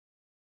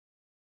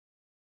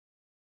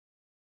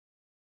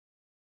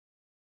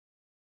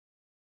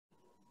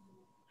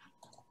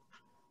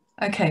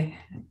Okay,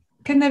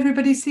 can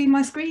everybody see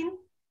my screen?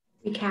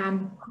 We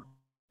can.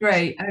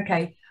 Great,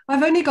 okay.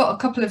 I've only got a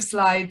couple of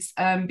slides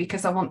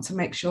because I want to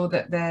make sure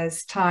that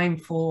there's time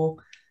for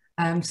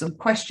some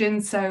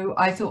questions. So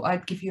I thought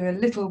I'd give you a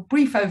little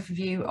brief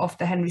overview of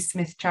the Henry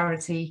Smith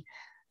Charity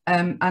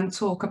and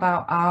talk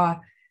about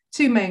our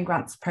two main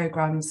grants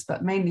programs,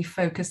 but mainly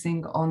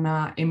focusing on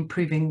our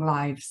Improving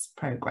Lives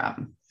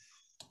program.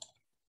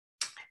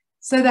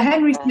 So the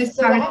Henry Smith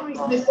Charity.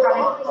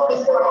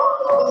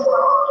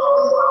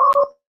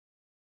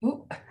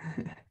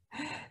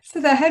 So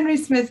the Henry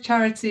Smith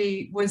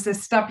Charity was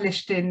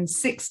established in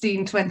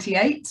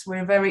 1628.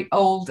 We're a very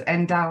old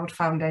endowed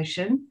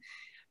foundation.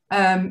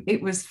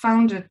 It was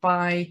founded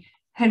by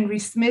Henry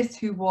Smith,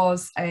 who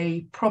was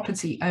a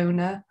property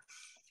owner.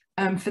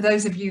 For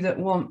those of you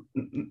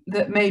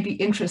that may be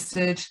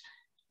interested,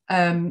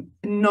 none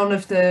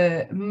of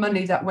the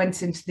money that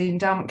went into the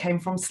endowment came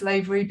from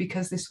slavery,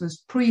 because this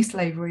was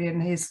pre-slavery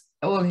and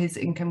all his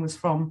income was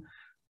from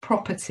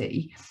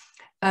property.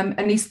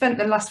 And he spent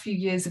the last few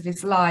years of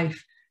his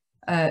life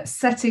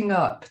setting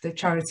up the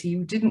charity.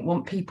 Who didn't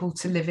want people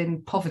to live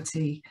in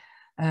poverty.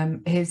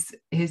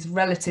 His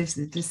relatives,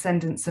 the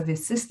descendants of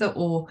his sister,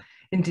 or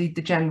indeed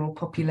the general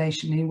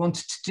population. He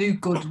wanted to do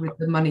good with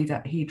the money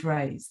that he'd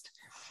raised.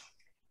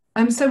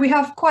 So we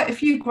have quite a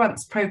few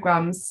grants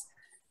programs,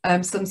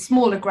 some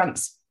smaller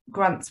grants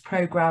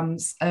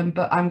programs,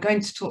 but I'm going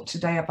to talk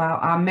today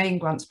about our main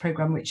grants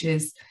program, which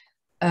is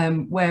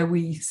where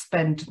we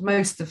spend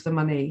most of the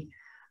money.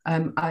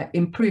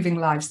 Improving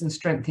Lives and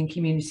Strengthening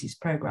Communities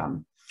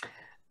program.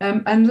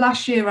 And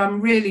last year,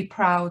 I'm really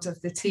proud of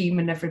the team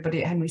and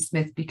everybody at Henry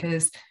Smith,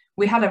 because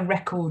we had a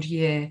record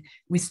year.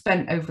 We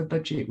spent over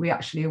budget. We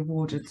actually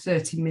awarded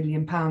 £30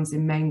 million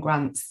in main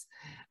grants.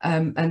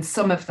 And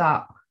some of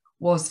that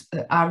was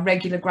our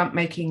regular grant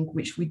making,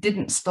 which we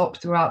didn't stop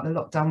throughout the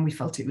lockdown. We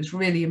felt it was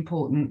really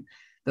important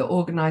that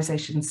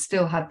organisations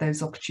still had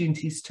those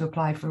opportunities to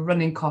apply for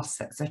running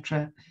costs,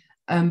 etc.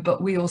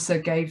 But we also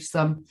gave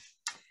some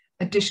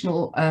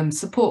additional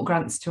support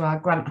grants to our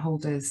grant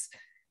holders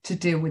to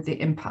deal with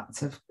the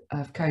impact of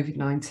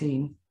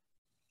COVID-19.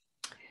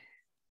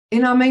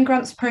 In our main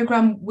grants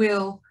programme,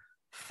 we'll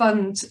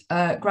fund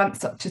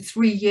grants up to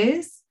 3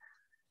 years,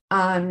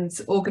 and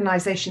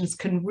organisations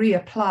can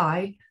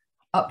reapply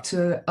up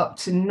to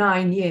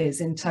 9 years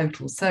in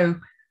total. So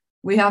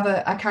we have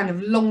a kind of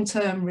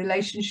long-term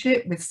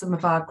relationship with some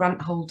of our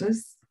grant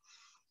holders.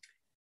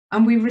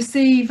 And we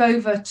receive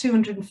over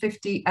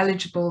 250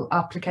 eligible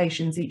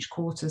applications each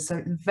quarter,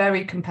 so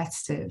very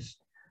competitive.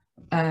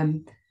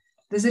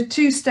 There's a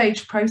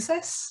two-stage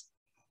process.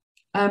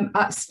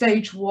 At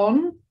stage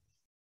one,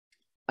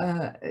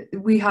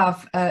 we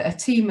have a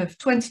team of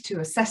 22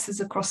 assessors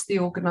across the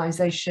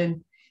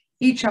organisation.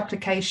 Each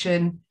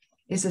application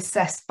is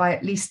assessed by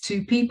at least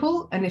 2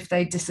 people, and if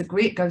they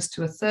disagree, it goes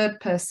to a third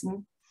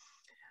person.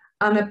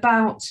 And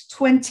about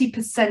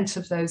 20%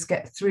 of those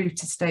get through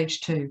to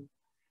stage 2.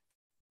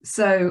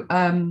 So,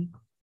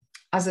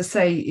 as I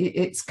say,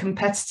 it's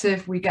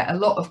competitive. We get a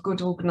lot of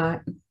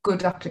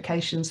good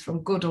applications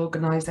from good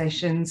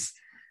organisations.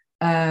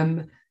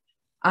 And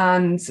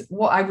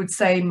what I would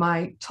say,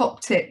 my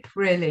top tip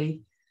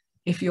really,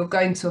 if you're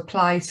going to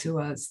apply to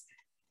us,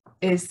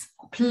 is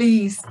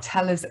please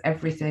tell us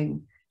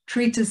everything.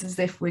 Treat us as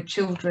if we're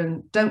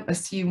children. Don't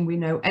assume we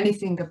know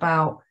anything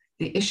about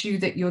the issue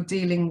that you're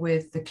dealing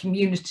with, the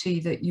community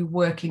that you're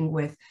working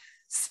with.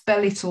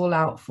 Spell it all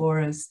out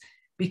for us,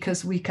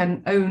 because we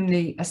can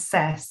only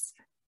assess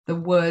the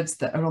words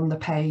that are on the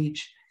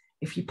page.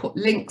 If you put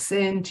links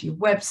into your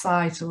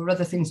website or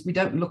other things, we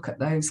don't look at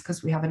those,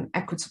 because we have an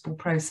equitable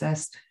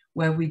process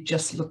where we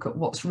just look at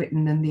what's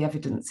written and the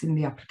evidence in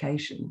the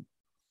application.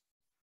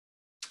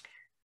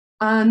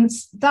 And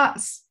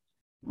that's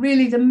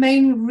really the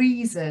main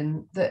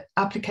reason that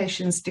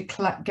applications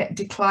get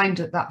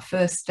declined at that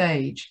first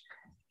stage,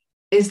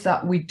 is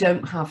that we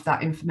don't have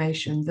that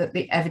information, that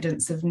the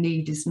evidence of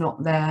need is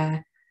not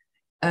there.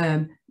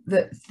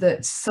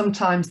 That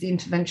sometimes the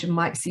intervention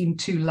might seem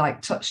too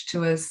light touch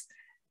to us,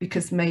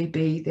 because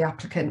maybe the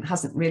applicant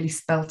hasn't really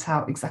spelt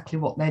out exactly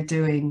what they're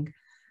doing.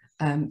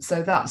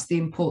 So that's the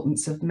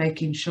importance of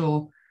making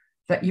sure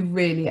that you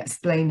really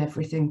explain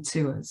everything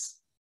to us.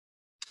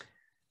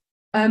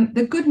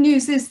 The good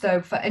news is,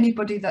 though, for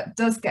anybody that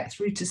does get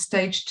through to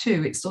stage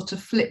 2, it sort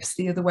of flips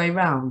the other way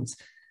around.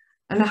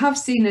 And I have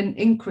seen an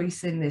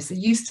increase in this. I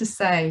used to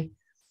say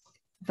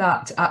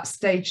that at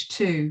stage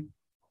 2,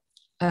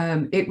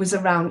 it was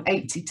around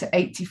 80 to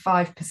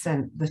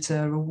 85% that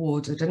are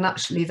awarded, and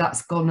actually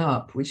that's gone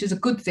up, which is a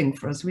good thing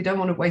for us. We don't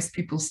want to waste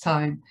people's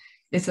time.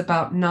 It's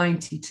about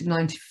 90 to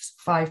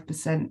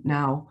 95%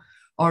 now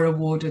are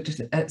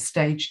awarded at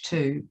stage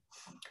 2.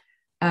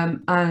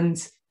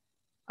 And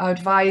I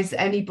advise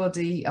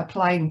anybody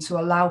applying to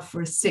allow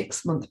for a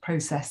 6-month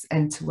process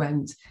end to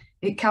end.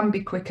 It can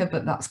be quicker,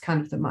 but that's kind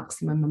of the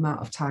maximum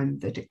amount of time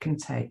that it can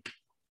take.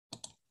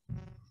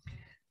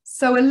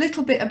 So a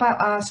little bit about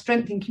our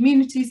Strengthening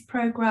Communities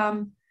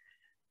programme.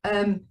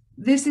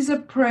 This is a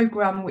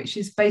programme which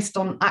is based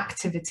on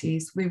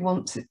activities. We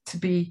want it to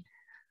be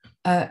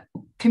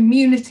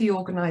community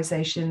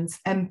organisations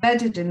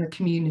embedded in the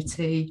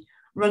community,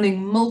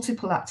 running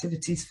multiple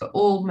activities for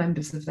all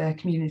members of their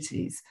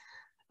communities.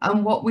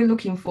 And what we're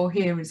looking for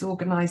here is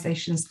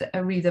organisations that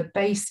are either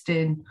based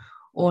in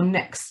or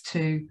next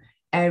to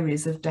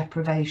areas of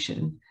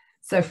deprivation.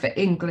 So for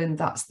England,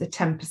 that's the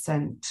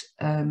 10%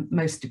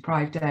 most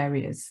deprived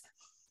areas.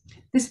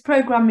 This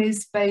programme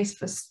is based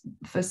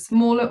for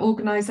smaller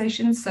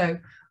organisations, so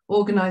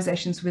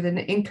organisations with an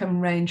income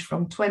range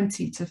from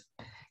 20k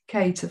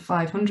to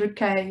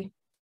 500k.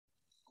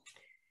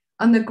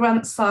 And the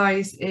grant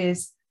size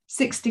is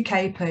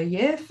 60k per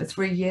year for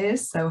 3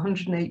 years, so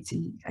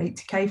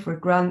 180k for a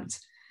grant.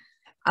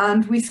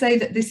 And we say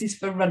that this is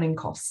for running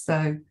costs,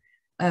 so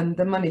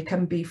the money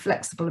can be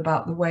flexible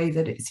about the way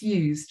that it's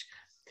used.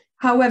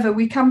 However,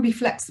 we can be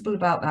flexible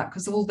about that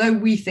because although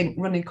we think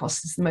running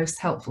costs is the most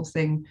helpful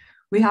thing,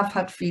 we have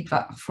had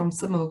feedback from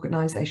some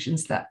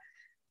organisations that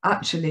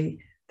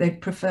actually they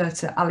prefer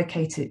to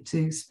allocate it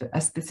to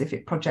a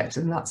specific project,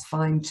 and that's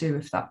fine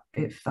too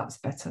if that's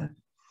better.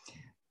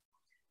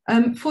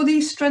 For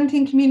these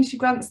strengthening community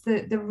grants,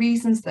 the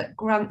reasons that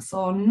grants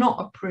are not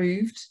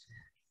approved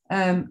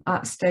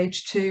at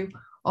stage 2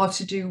 are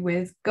to do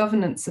with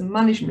governance and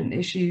management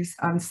issues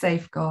and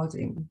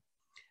safeguarding.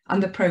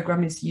 And the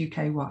programme is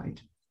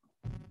UK-wide.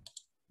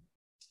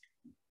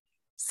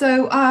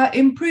 So our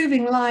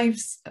Improving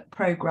Lives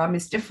programme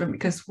is different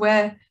because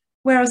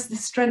whereas the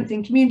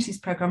Strengthening Communities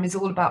programme is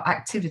all about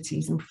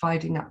activities and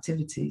providing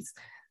activities,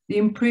 the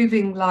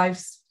Improving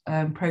Lives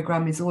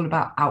programme is all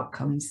about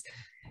outcomes,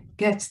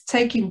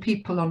 taking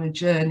people on a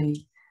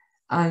journey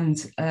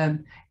and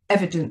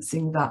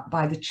evidencing that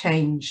by the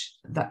change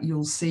that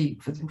you'll see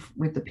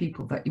with the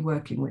people that you're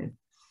working with.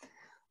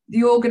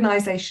 The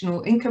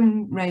organisational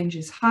income range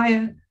is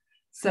higher,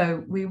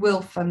 so we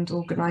will fund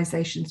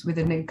organisations with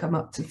an income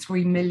up to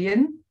 3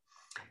 million.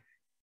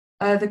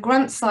 The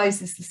grant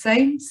size is the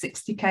same,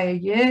 60k a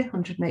year,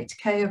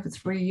 180k over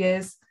 3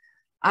 years,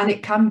 and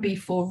it can be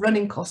for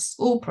running costs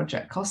or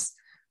project costs,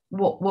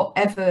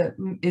 whatever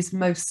is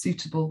most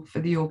suitable for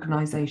the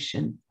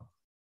organisation.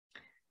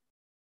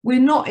 We're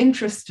not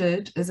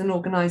interested as an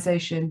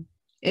organisation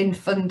in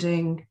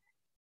funding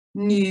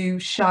new,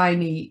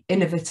 shiny,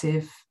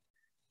 innovative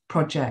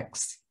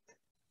projects.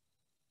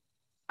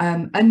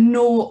 And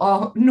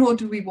nor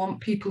do we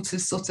want people to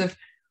sort of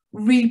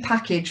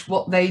repackage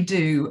what they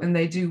do and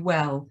they do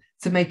well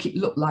to make it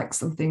look like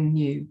something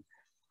new.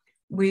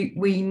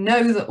 We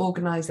know that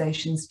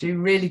organisations do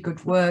really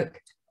good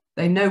work,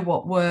 they know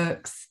what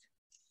works,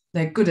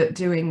 they're good at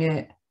doing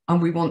it,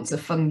 and we want to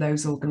fund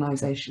those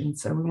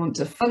organisations. So we want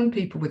to fund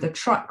people with a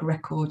track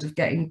record of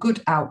getting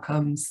good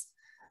outcomes,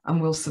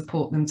 and we'll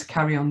support them to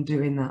carry on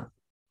doing that.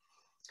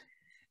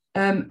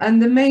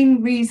 And the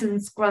main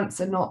reasons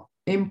grants are not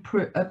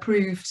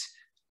approved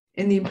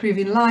in the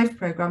Improving Life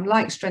programme,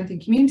 like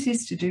Strengthening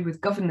Communities, to do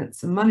with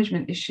governance and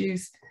management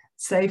issues,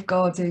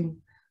 safeguarding,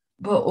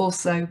 but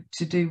also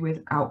to do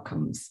with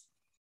outcomes.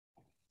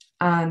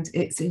 And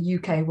it's a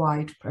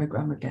UK-wide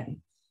programme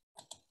again.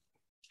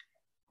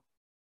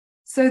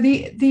 So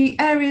the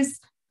areas,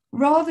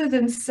 rather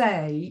than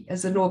say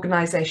as an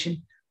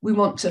organisation, we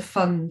want to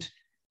fund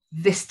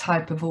this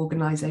type of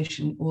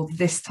organisation or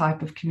this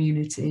type of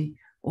community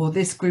or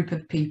this group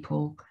of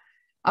people,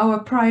 our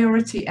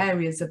priority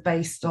areas are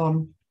based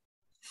on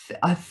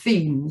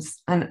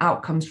themes and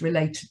outcomes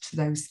related to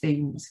those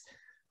themes.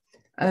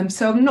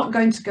 So I'm not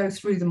going to go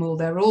through them all,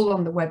 they're all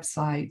on the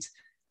website,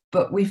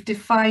 but we've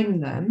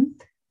defined them,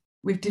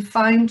 we've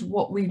defined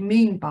what we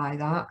mean by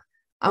that,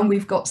 and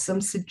we've got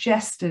some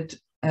suggested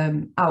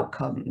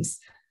outcomes,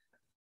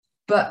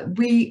 but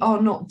we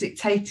are not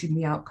dictating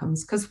the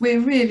outcomes because we're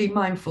really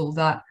mindful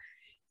that,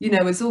 you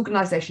know, as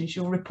organisations,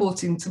 you're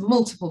reporting to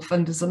multiple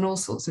funders on all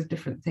sorts of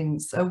different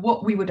things. So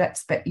what we would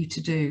expect you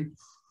to do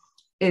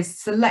is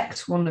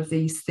select one of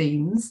these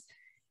themes.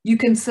 You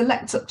can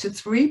select up to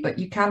 3, but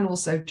you can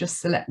also just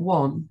select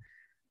 1.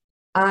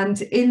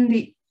 And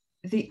in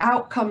the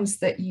outcomes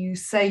that you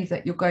say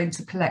that you're going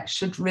to collect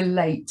should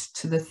relate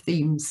to the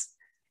themes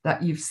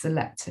that you've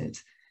selected.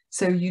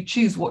 So you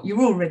choose what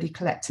you're already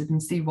collected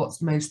and see what's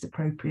most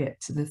appropriate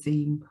to the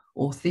theme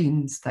or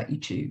themes that you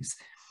choose.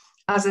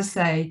 As I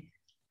say,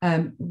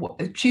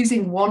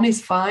 choosing 1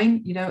 is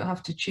fine. You don't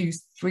have to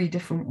choose 3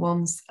 different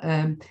ones.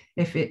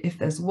 If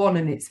there's 1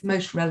 and it's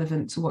most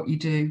relevant to what you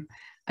do,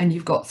 and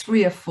you've got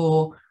 3 or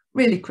 4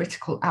 really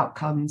critical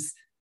outcomes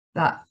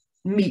that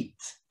meet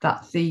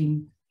that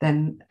theme,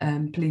 then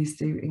please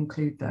do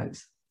include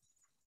those.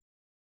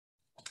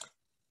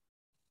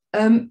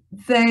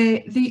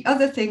 The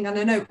other thing, and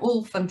I know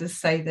all funders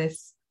say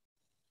this,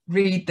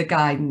 read the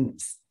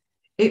guidance.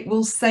 It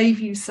will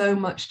save you so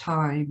much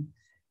time.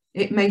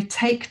 It may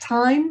take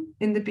time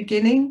in the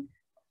beginning,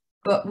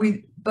 but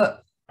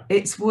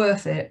it's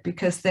worth it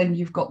because then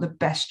you've got the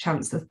best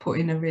chance of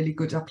putting a really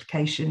good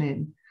application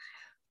in.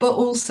 But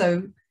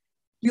also,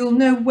 you'll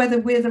know whether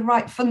we're the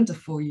right funder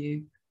for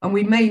you, and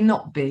we may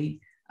not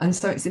be. And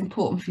so it's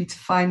important for you to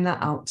find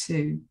that out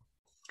too.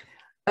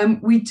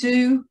 We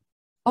do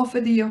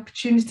offer the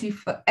opportunity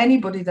for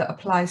anybody that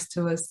applies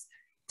to us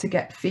to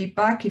get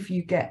feedback. If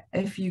you get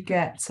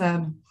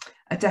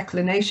a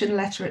declination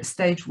letter at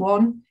stage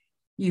 1,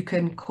 you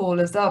can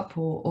call us up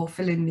or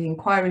fill in the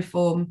inquiry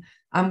form,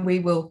 and we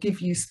will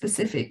give you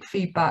specific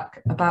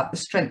feedback about the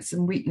strengths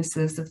and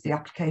weaknesses of the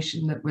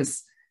application that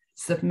was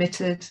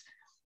submitted.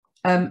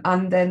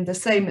 And then the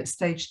same at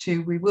stage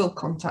 2, we will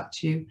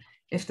contact you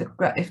if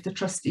the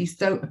trustees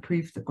don't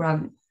approve the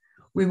grant.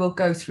 We will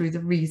go through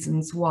the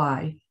reasons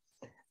why,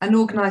 and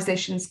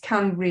organisations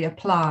can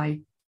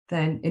reapply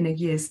then in a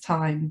year's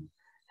time.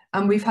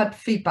 And we've had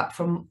feedback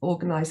from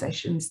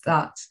organisations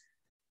that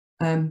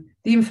the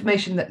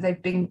information that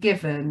they've been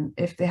given,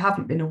 if they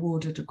haven't been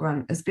awarded a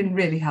grant, has been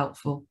really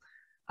helpful,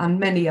 and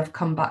many have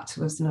come back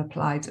to us and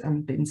applied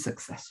and been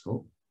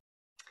successful.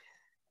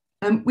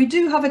 We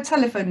do have a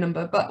telephone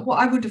number, but what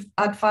I would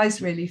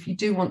advise really, if you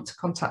do want to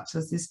contact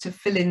us, is to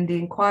fill in the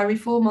inquiry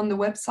form on the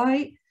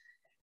website,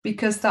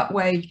 because that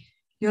way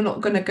you're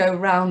not going to go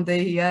around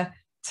the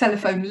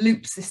telephone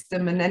loop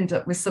system and end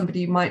up with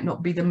somebody who might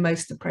not be the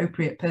most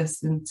appropriate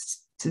person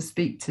to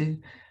speak to.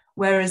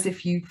 Whereas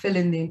if you fill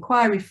in the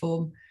inquiry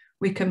form,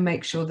 we can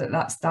make sure that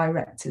that's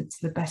directed to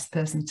the best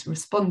person to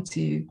respond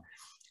to you.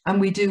 And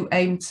we do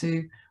aim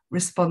to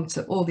respond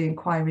to all the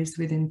inquiries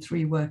within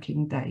 3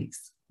 working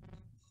days.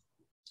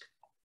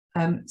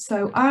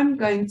 So I'm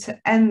going to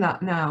end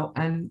that now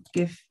and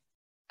give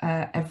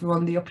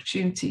everyone the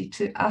opportunity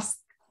to ask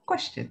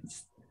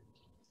questions.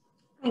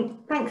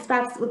 Thanks,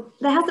 Babs. Well,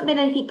 there hasn't been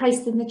anything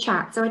posted in the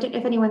chat, so I don't know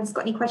if anyone's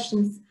got any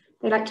questions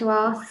they'd like to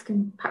ask,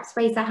 and perhaps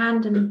raise their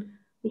hand and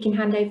we can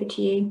hand over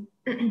to you.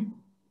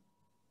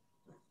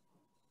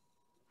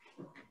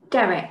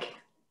 Derek.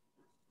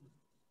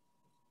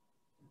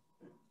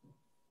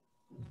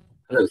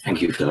 Hello,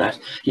 thank you for that.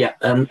 Yeah,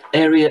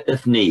 area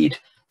of need.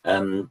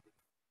 I'm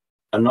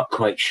not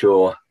quite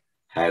sure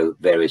how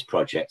various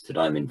projects that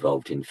I'm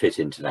involved in fit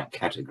into that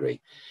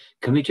category.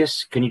 Can you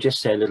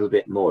just say a little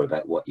bit more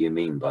about what you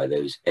mean by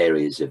those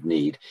areas of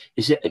need?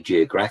 Is it a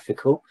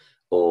geographical,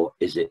 or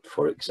is it,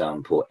 for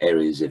example,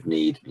 areas of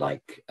need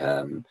like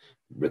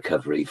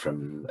recovery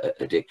from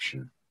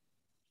addiction?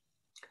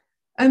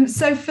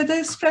 So for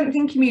the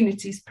Strengthening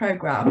Communities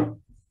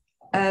programme,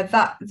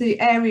 that the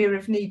area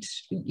of need,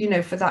 you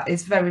know, for that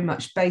is very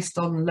much based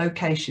on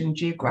location,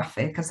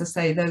 geographic. As I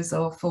say, those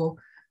are for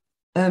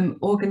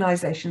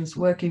organisations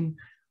working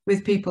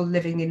with people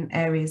living in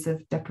areas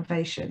of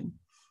deprivation.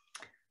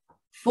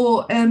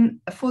 For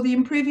the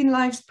Improving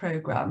Lives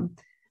programme,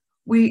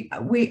 we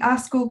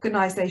ask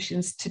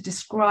organisations to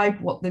describe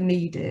what the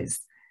need is.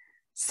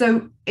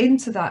 So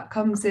into that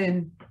comes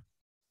in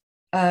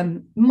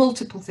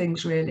multiple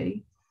things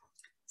really.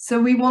 So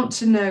we want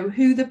to know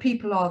who the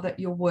people are that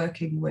you're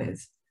working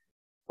with,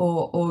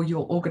 or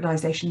your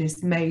organisation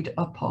is made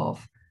up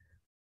of.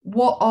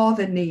 What are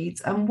the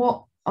needs, and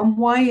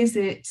why is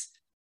it?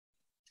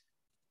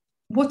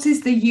 What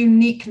is the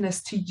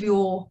uniqueness to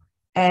your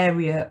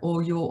area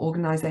or your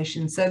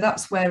organisation? So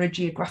that's where a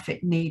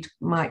geographic need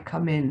might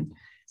come in.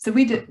 So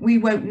we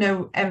won't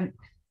know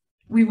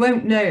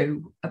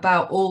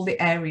about all the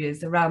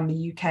areas around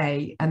the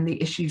UK and the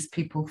issues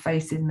people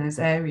face in those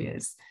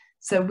areas.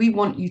 So we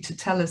want you to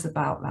tell us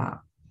about that.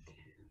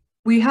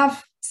 We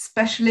have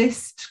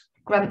specialist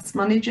grants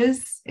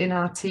managers in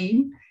our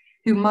team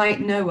who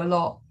might know a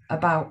lot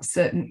about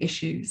certain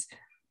issues,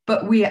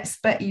 but we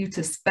expect you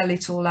to spell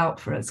it all out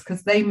for us,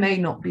 because they may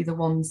not be the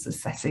ones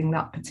assessing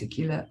that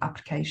particular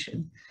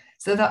application.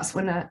 So that's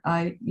when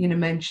I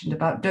mentioned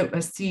about, don't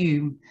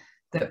assume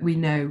that we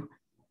know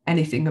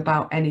anything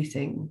about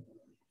anything.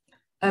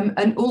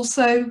 And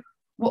also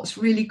what's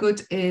really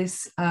good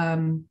is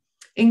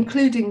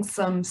including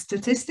some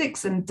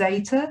statistics and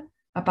data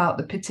about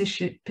the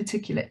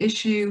particular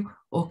issue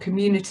or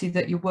community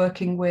that you're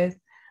working with.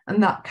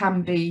 And that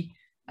can be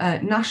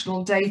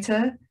national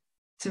data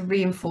to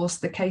reinforce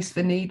the case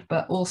for need,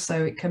 but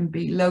also it can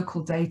be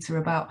local data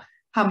about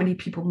how many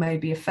people may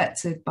be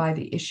affected by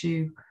the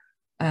issue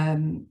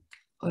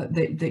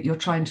that you're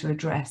trying to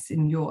address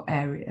in your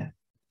area.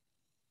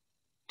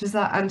 Does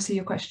that answer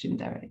your question,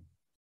 Derek?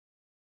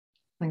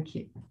 Thank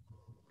you.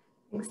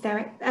 Thanks,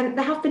 Derek.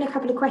 There have been a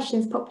couple of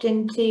questions popped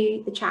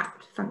into the chat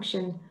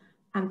function,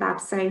 Bab.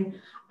 So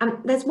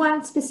there's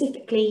one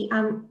specifically,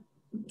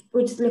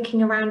 we're just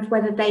looking around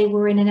whether they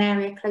were in an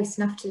area close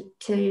enough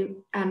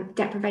to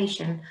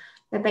deprivation.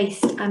 They're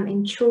based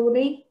in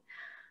Chorley,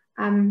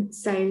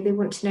 so they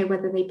want to know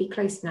whether they'd be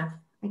close enough.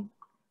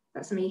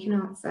 That's something you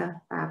can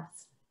answer,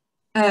 Babs.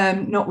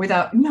 Not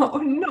without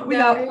leaving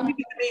the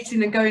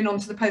meeting and going on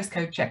to the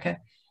postcode checker.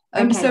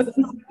 Okay. So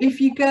if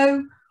you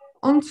go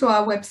onto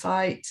our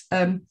website,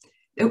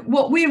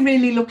 what we're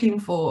really looking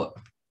for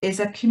is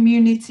a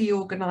community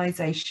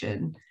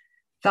organisation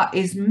that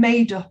is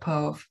made up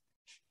of,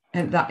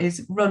 and that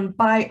is run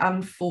by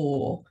and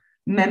for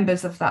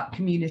members of that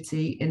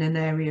community in an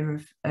area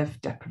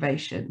of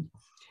deprivation.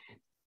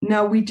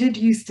 Now, we did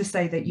used to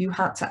say that you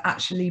had to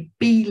actually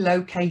be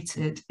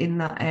located in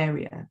that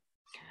area,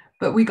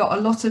 but we got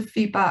a lot of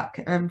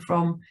feedback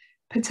from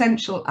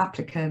potential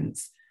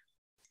applicants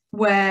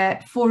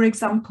where, for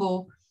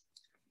example,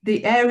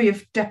 the area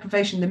of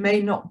deprivation, there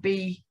may not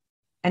be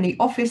any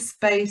office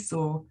space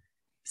or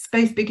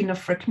space big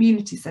enough for a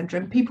community centre,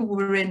 and people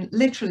were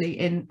literally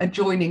in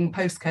adjoining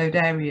postcode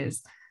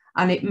areas,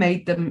 and it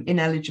made them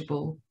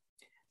ineligible.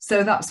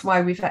 So that's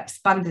why we've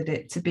expanded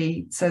it to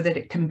be so that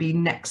it can be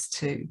next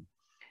to.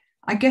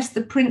 I guess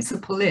the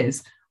principle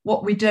is,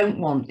 what we don't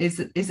want is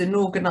an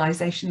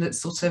organisation that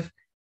sort of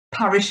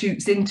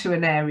parachutes into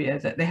an area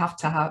that they have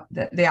to have,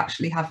 that they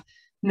actually have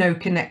no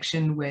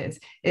connection with.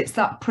 It's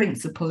that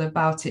principle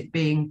about it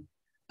being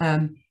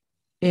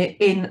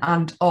in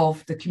and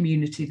of the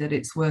community that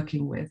it's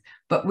working with.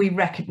 But we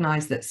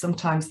recognise that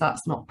sometimes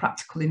that's not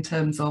practical in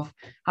terms of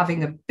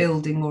having a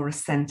building or a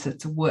centre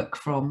to work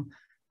from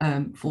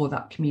for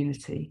that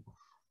community.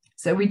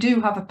 So we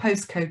do have a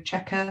postcode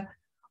checker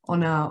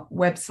on our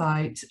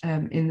website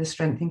in the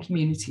Strength in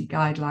Community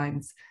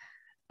guidelines.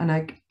 And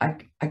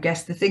I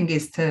guess the thing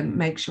is to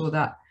make sure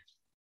that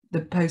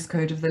the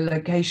postcode of the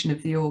location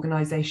of the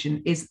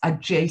organisation is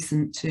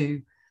adjacent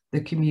to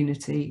the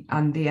community,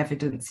 and the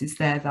evidence is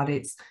there that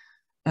it's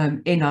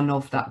in and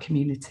of that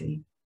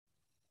community.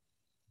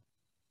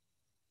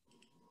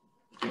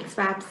 Thanks,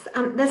 Babs.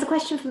 There's a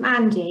question from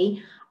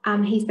Andy.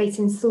 He's based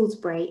in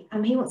Salisbury.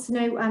 He wants to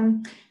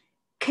know,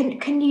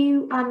 can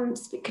you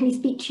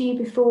speak to you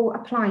before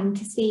applying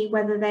to see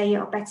whether they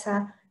are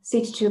better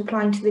suited to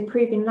applying to the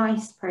Improving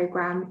Lives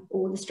programme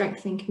or the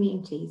Strengthening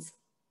Communities?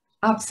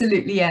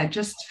 Absolutely, yeah.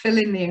 Just fill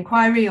in the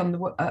inquiry on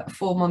the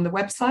form on the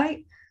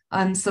website,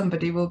 and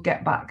somebody will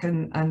get back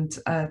and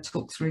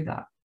talk through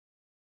that.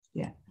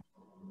 Yeah.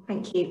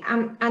 Thank you.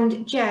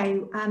 And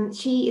Jo,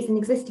 she is an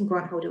existing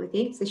grant holder with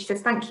you, so she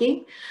says thank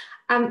you.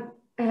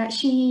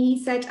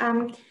 She said,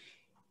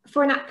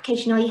 for an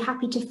application, are you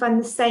happy to fund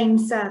the same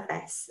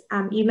service?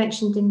 You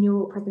mentioned in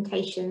your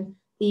presentation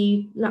that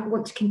you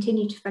want to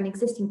continue to fund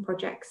existing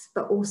projects,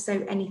 but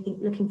also anything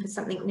looking for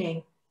something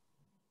new.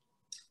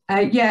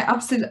 Yeah,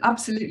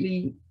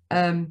 absolutely.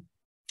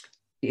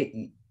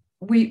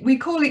 We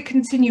call it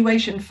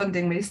continuation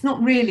funding, but it's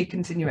not really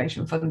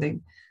continuation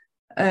funding,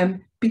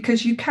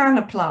 because you can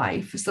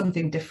apply for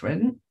something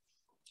different,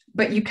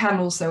 but you can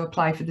also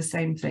apply for the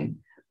same thing.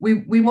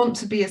 We want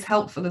to be as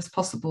helpful as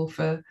possible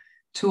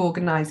to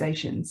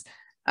organisations,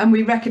 and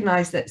we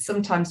recognise that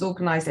sometimes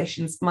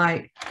organisations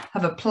might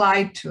have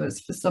applied to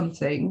us for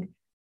something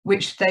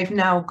which they've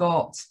now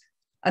got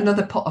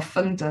another pot of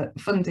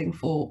funding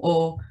for,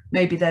 or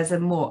maybe there's a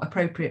more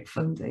appropriate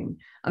funding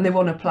and they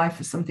want to apply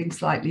for something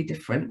slightly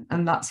different,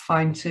 and that's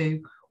fine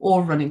too,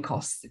 or running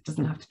costs. It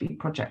doesn't have to be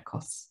project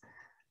costs.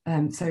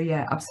 So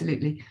yeah,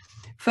 absolutely.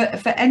 For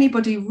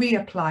anybody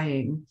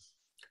reapplying,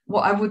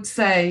 what I would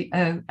say,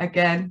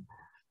 again,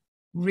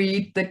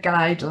 read the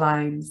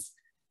guidelines,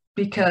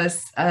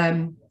 because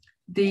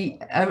the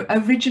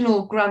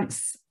original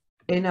grants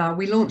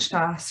we launched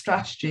our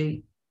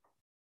strategy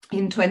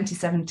in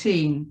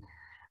 2017,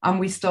 and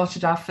we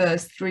started our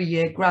first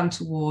 3-year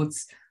grant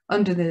awards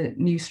under the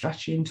new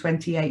strategy in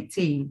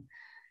 2018.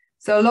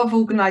 So a lot of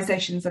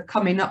organisations are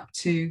coming up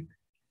to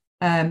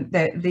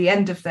the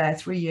end of their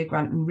 3-year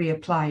grant and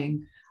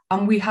reapplying,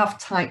 and we have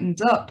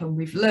tightened up and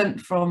we've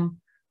learnt from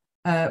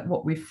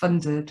what we've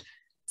funded.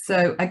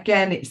 So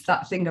again, it's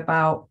that thing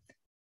about,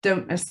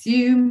 don't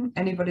assume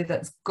anybody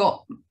that's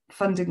got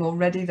funding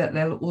already that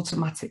they'll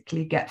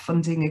automatically get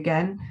funding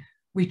again.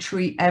 We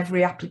treat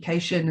every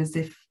application as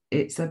if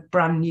it's a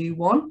brand new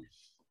one.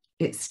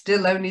 It's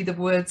still only the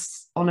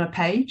words on a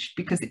page,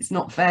 because it's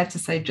not fair to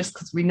say just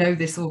because we know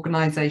this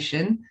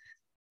organisation,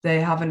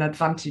 they have an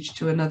advantage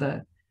to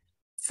another.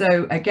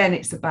 So again,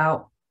 it's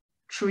about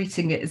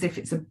treating it as if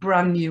it's a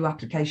brand new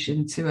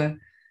application to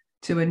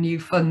a new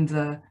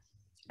funder,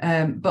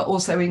 but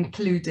also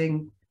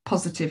including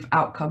positive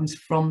outcomes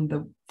from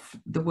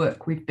the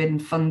work we've been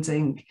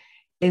funding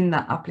in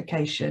that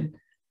application,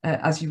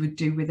 as you would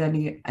do with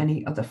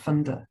any other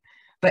funder.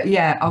 But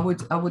yeah,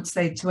 I would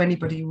say to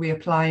anybody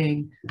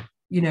reapplying,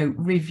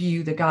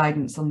 review the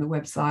guidance on the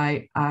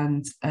website,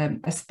 and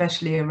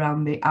especially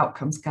around the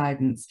outcomes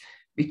guidance,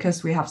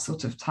 because we have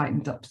sort of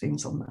tightened up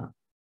things on that.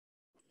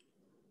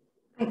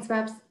 Thanks,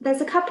 Babs.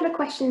 There's a couple of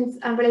questions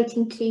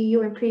relating to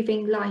your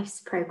Improving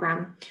Lives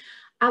programme.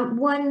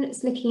 One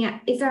is looking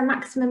at, is there a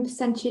maximum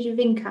percentage of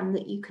income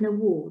that you can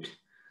award?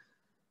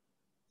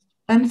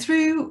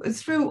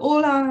 Through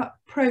all our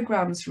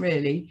programmes,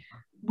 really,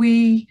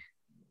 we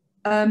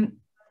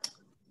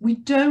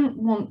don't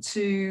want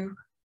to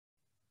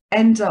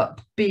end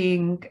up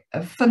being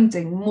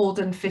funding more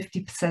than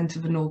 50%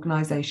 of an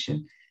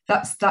organisation.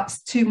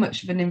 That's too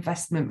much of an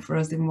investment for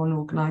us in one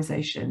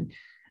organisation,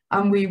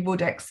 and we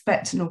would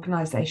expect an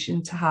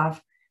organisation to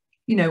have,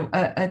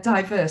 a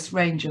diverse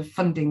range of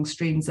funding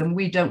streams, and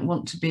we don't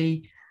want to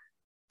be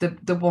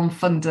the one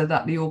funder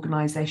that the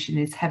organisation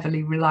is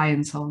heavily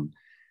reliant on.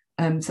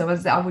 So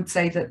as I would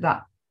say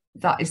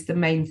that is the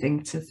main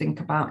thing to think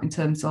about in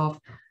terms of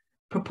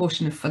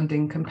proportion of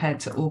funding compared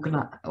to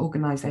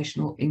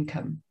organisational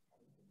income.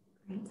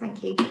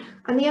 Thank you.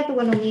 And the other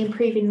one on the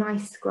Improving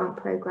Lives grant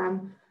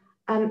programme,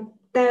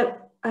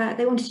 there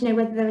they wanted to know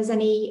whether there was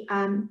any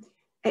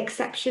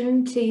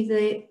exception to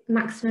the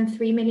maximum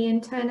 3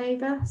 million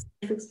turnover.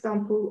 So for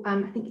example,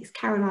 I think it's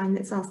Caroline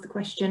that's asked the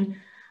question.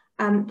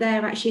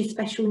 They're actually a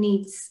special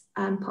needs,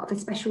 part of a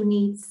special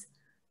needs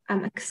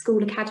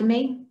school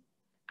academy.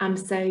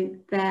 So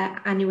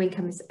their annual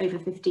income is over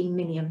 15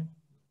 million.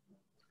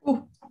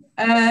 Oh,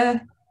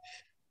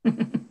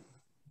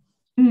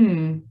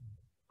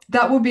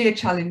 that would be a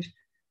challenge.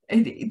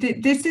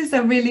 This is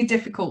a really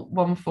difficult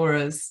one for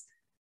us,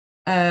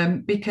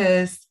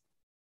 because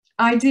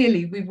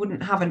ideally we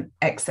wouldn't have an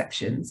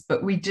exceptions,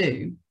 but we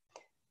do.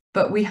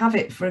 But we have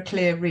it for a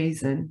clear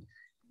reason,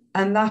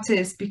 and that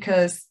is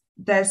because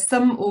there's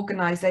some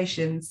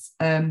organisations,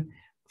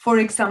 for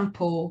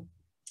example,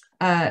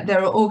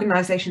 there are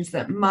organisations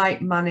that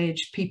might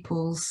manage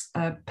people's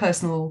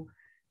personal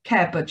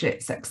care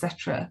budgets,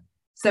 etc.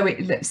 So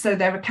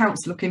their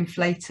accounts look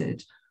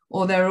inflated,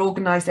 or there are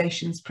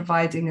organisations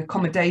providing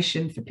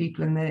accommodation for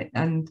people,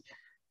 and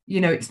you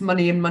know, it's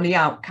money in, money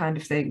out kind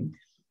of thing.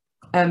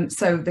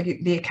 So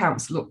the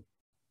accounts look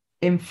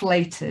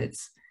inflated.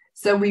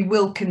 So we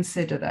will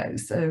consider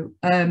those. So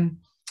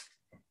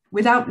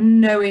without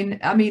knowing,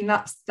 I mean,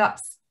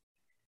 that's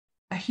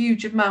a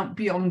huge amount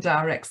beyond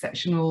our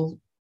exceptional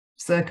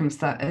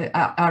circumstance,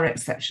 our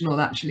exceptional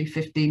actually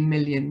 15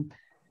 million.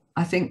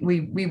 I think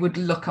we would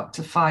look up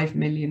to 5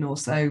 million or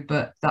so,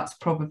 but that's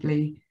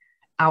probably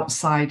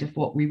outside of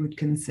what we would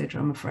consider,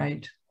 I'm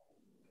afraid.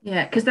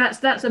 Yeah, because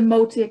that's a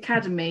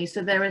multi-academy,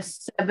 so there are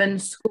 7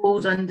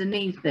 schools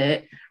underneath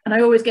it, and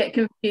I always get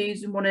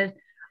confused and want to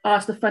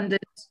ask the funders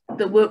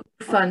that will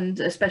fund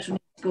a special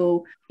needs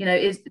school, you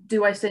know,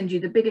 do I send you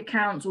the big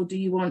accounts, or do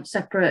you want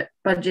separate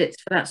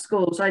budgets for that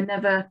school? So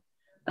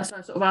that's why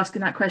I'm sort of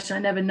asking that question. I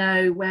never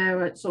know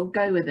where I'd sort of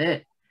go with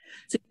it.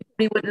 So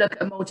we would look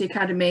at a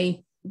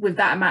multi-academy with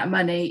that amount of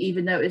money,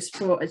 even though it's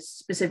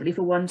specifically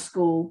for one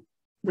school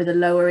with a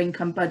lower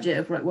income budget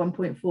of like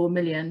 1.4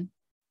 million.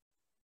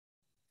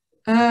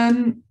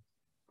 I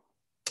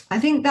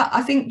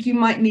think you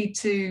might need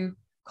to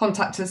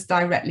contact us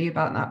directly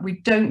about that.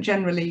 We don't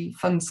generally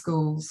fund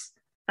schools.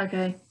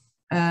 Okay.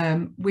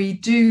 We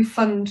do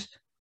fund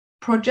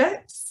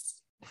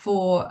projects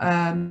for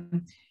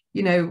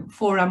you know,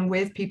 for and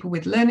with people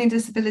with learning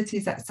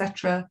disabilities,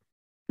 etc.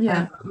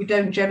 Yeah. We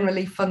don't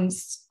generally fund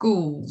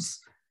schools.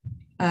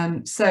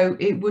 So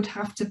it would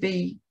have to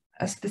be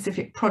a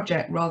specific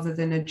project rather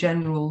than a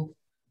general.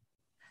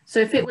 So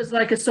if it was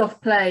like a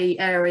soft play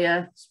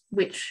area,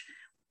 which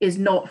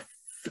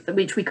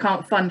we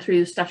can't fund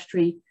through the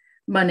statutory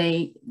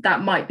money,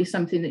 that might be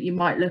something that you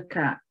might look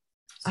at.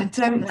 I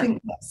don't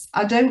think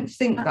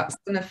that's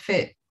going to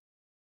fit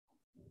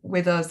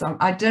with us.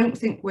 I don't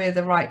think we're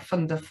the right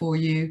funder for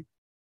you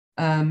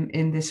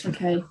in this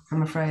regard,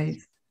 I'm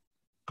afraid.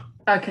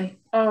 Okay,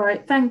 all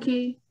right, thank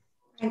you.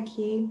 Thank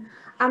you.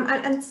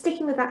 And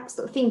sticking with that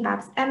sort of theme,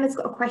 Babs, Emma's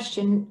got a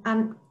question.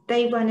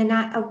 They run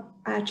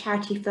a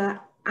charity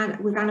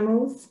with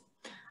animals,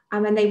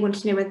 and they want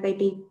to know whether they'd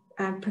be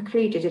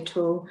precluded at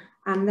all.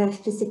 And they've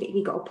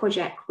specifically got a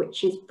project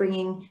which is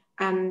bringing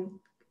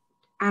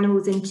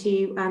animals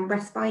into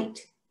respite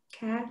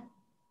care.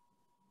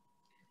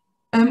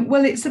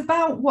 Well, it's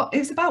about what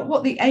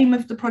the aim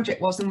of the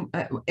project was and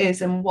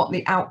is, and what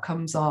the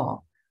outcomes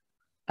are.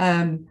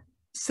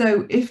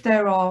 So if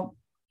there are,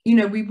 you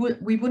know, we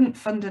wouldn't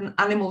fund an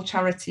animal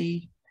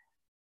charity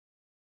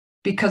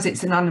because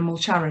it's an animal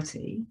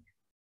charity.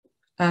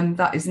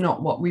 That is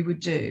not what we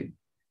would do.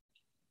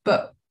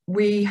 But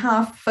we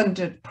have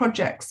funded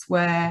projects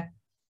where,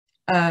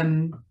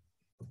 you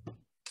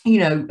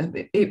know,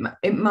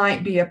 it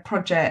might be a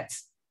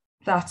project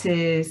that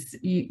is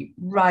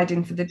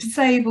riding for the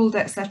disabled,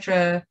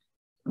 etc.,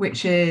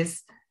 which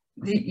is,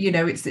 you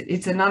know, it's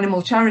an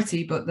animal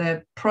charity, but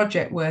the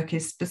project work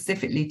is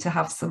specifically to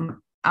have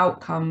some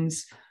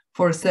outcomes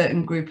for a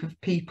certain group of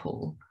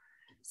people.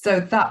 So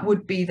that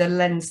would be the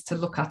lens to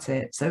look at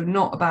it. So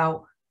not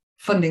about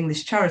funding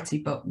this charity,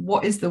 but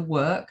what is the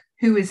work,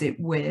 who is it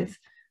with,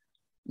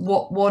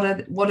 what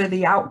are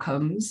the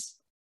outcomes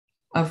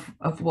of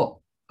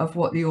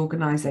what the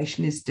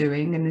organisation is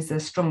doing, and is there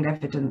strong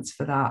evidence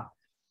for that,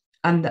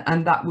 and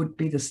that would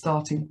be the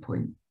starting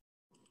point.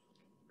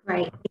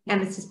 Great.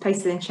 Emma's just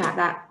posted in chat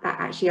that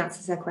actually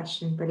answers her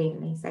question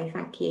brilliantly, so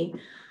thank you.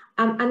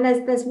 And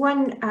there's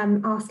one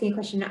asking a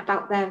question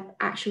about their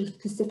actual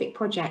specific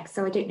project,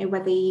 so I don't know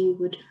whether you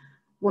would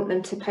want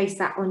them to post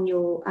that on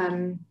your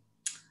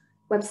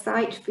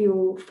website for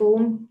your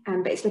form,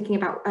 but it's looking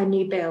about a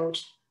new build,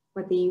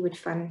 whether you would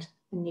fund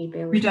a new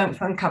build. We don't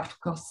fund capital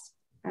costs.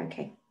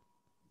 Okay.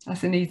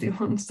 That's an easy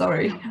one,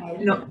 sorry.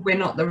 Okay. We're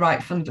not the right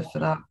funder for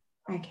that.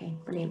 Okay,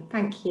 brilliant,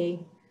 thank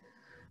you.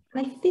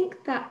 I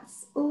think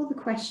that's all the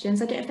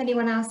questions. I don't know if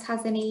anyone else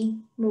has any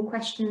more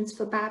questions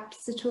for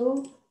Babs at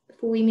all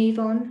before we move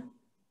on.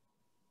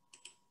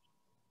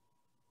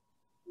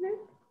 No?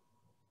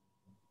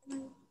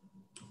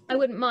 I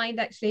wouldn't mind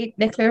actually,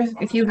 Nicola,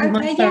 if you wouldn't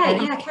mind.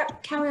 Yeah,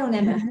 carry on,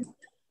 Emma.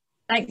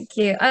 Thank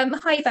you.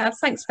 Hi, Babs.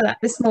 Thanks for that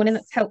this morning.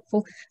 That's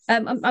helpful.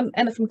 I'm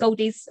Emma from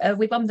Goldies.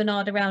 We've ummed and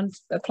ahed around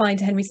applying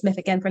to Henry Smith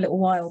again for a little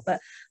while,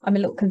 but I'm a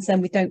little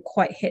concerned we don't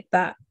quite hit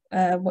that,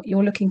 what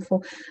you're looking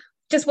for.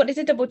 Just wanted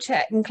to double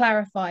check and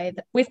clarify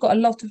that we've got a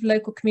lot of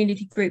local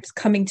community groups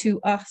coming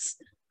to us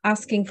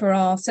asking for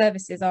our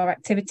services, our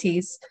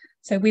activities.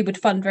 So we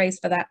would fundraise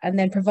for that and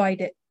then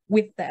provide it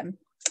with them.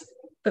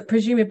 But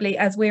presumably,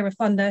 as we're a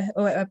funder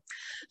or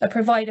a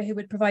provider who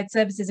would provide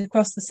services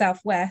across the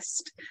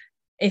Southwest,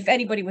 if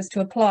anybody was to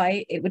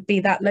apply, it would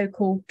be that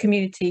local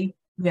community.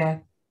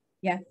 Yeah.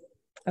 Yeah.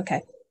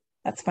 Okay.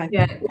 That's fine.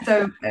 Yeah.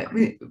 So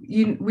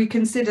we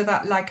consider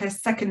that like a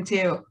second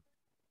tier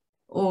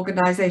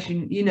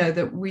organisation, you know,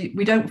 that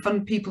we don't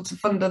fund people to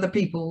fund other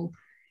people.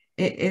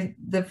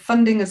 The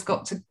funding has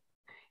got to,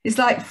 it's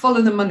like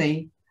follow the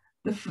money.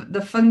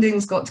 The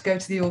funding's got to go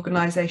to the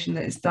organisation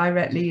that is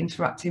directly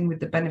interacting with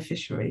the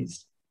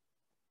beneficiaries.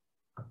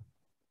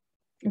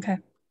 Okay.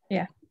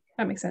 Yeah,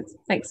 that makes sense.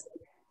 Thanks.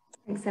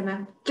 Thanks,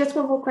 Emma. Just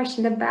one more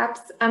question then, Babs.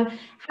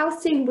 How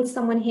soon would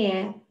someone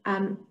here,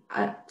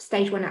 a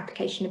stage 1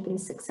 application have been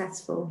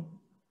successful?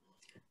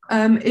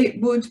 It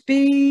would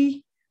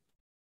be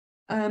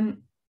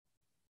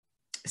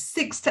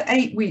 6 to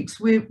 8 weeks.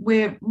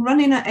 We're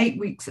running at 8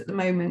 weeks at the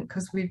moment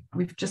because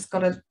we've just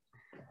got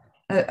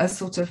a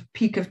sort of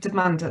peak of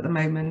demand at the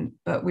moment,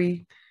 but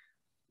we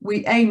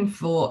aim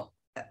for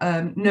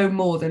no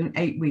more than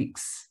 8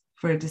 weeks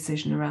for a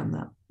decision around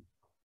that.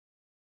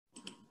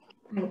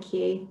 Thank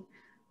you.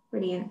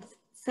 Brilliant.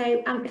 So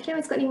if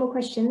anyone's got any more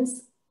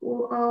questions,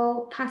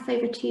 I'll pass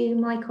over to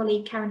my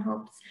colleague Karen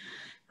Hobbs,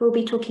 who will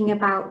be talking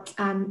about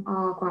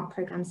our grant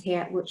programmes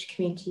here at Wiltshire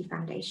Community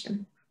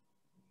Foundation.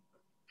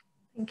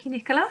 Thank you,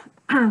 Nicola.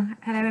 Hello,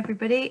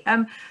 everybody.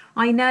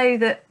 I know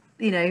that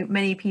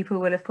many people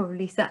will have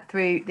probably sat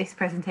through this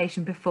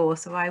presentation before,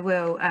 so I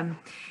will,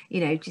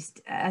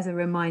 just as a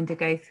reminder,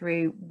 go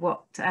through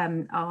what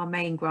our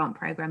main grant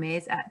programme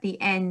is. At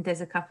the end, there's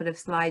a couple of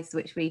slides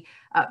which we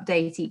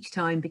update each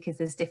time because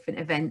there's different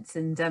events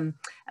and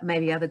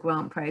maybe other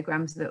grant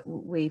programmes that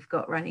we've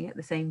got running at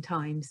the same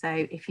time. So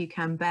if you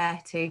can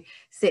bear to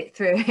sit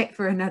through it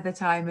for another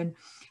time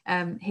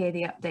and hear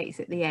the updates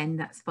at the end,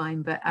 that's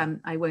fine, but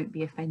I won't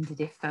be offended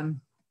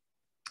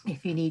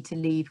if you need to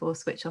leave or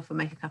switch off or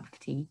make a cup of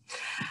tea.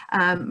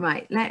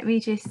 Right, let me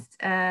just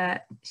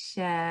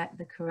share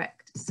the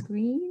correct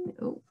screen.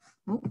 Oh,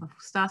 I've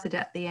started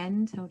at the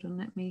end. Hold on,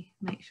 let me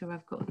make sure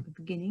I've got the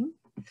beginning.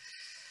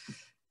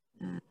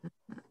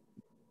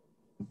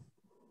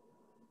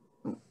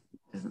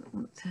 Doesn't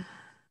want to.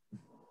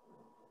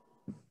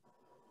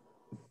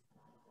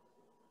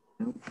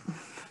 Oh.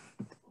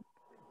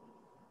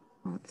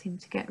 Can't seem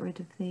to get rid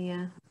of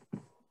the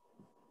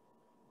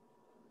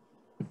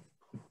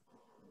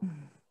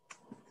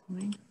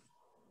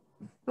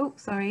oh,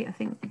 sorry, I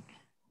think.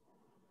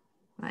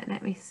 Right,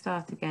 let me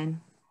start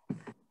again.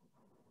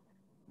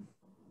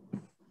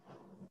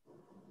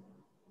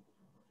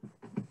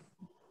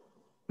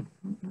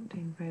 I'm not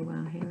doing very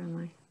well here,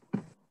 am I?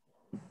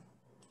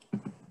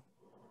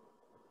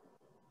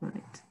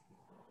 Right.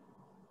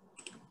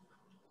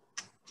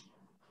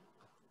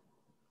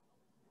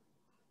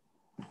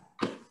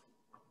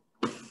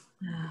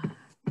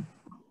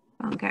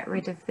 Can't get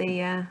rid of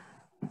the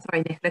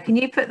sorry, Nicola, can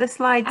you put the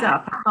slides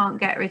up? I can't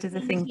get rid of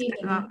the thing to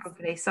put them up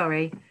properly.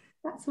 Sorry.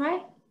 That's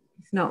right.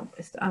 It's not.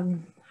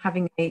 I'm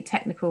having a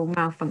technical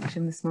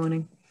malfunction this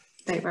morning.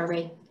 Don't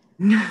worry.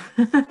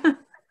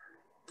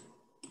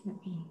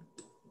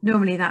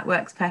 Normally that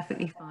works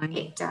perfectly fine.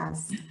 It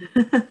does.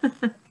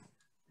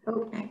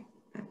 Oh no,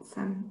 let's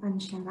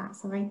unshare that.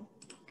 Sorry.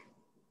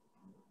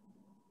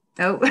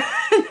 Oh,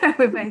 no,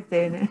 we're both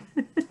doing it.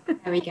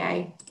 There we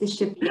go. This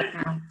should be it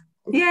now.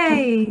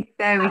 Yay,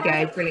 there we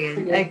go,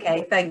 brilliant.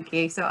 Okay, thank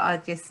you. So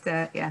I'll just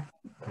yeah,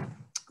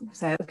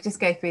 so just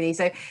go through these.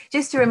 So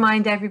just to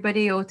remind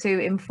everybody or to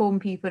inform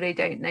people who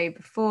don't know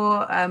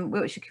before,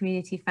 Wiltshire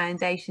Community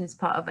Foundation is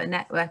part of a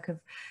network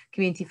of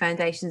community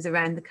foundations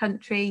around the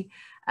country.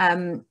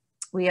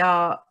 We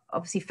are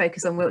obviously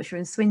focused on Wiltshire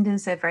and Swindon,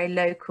 so a very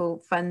local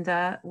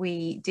funder.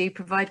 We do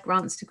provide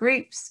grants to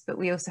groups, but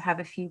we also have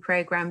a few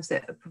programmes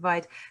that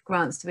provide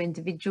grants to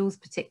individuals,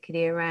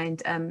 particularly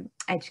around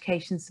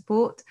education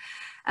support.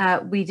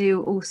 We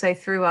do also,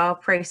 through our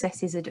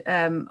processes,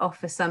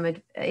 offer some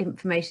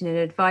information and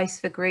advice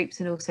for groups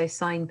and also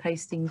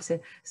signposting to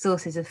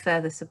sources of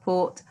further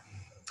support.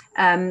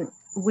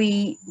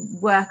 We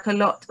work a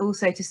lot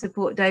also to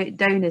support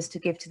donors to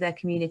give to their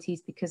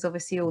communities, because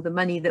obviously all the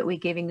money that we're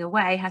giving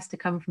away has to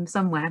come from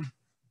somewhere.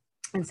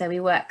 And so we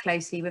work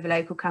closely with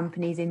local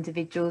companies,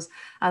 individuals,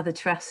 other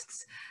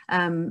trusts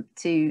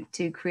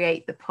to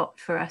create the pot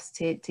for us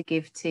to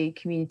give to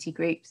community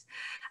groups.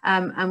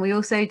 And we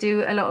also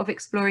do a lot of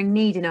exploring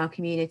need in our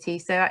community.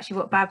 So actually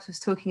what Babs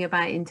was talking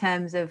about in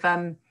terms of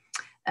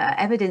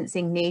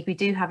evidencing need, we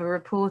do have a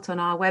report on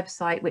our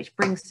website which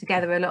brings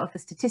together a lot of the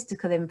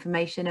statistical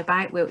information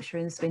about Wiltshire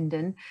and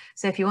Swindon.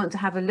 So if you want to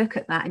have a look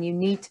at that and you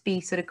need to be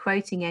sort of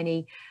quoting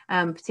any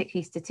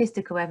particularly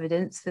statistical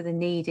evidence for the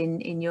need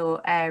in your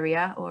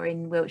area or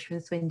in Wiltshire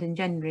and Swindon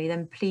generally,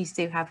 then please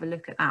do have a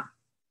look at that.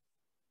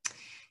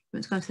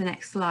 Let's go on to the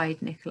next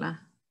slide, Nicola.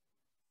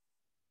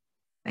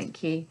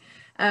 Thank you.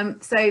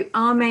 So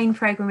our main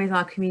programme is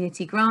our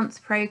community grants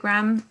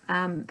programme.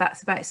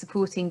 That's about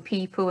supporting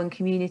people and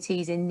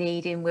communities in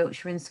need in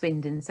Wiltshire and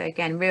Swindon. So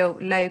again, real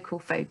local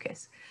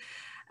focus.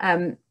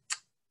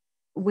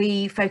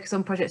 We focus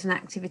on projects and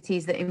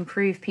activities that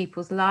improve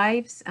people's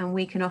lives, and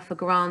we can offer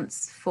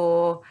grants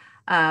for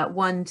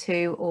 1,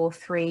 2 or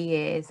 3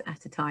 years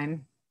at a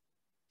time.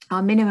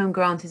 Our minimum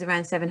grant is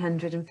around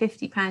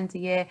 £750 a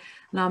year,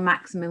 and our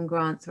maximum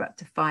grants are up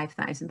to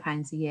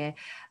 £5,000 a year.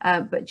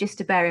 But just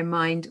to bear in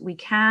mind, we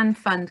can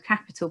fund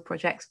capital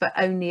projects, but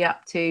only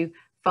up to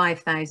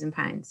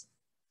 £5,000.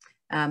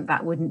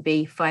 That wouldn't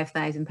be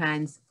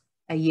 £5,000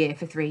 a year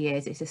for 3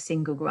 years. It's a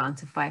single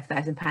grant of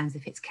 £5,000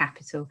 if it's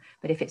capital.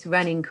 But if it's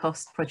running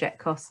costs, project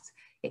costs,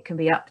 it can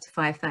be up to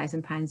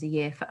 £5,000 a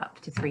year for up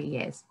to 3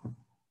 years.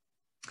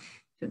 Do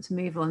you want to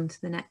move on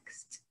to the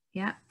next?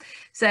 Yeah,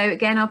 so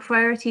again, our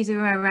priorities are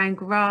around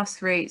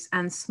grassroots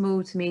and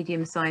small to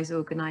medium-sized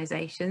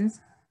organisations.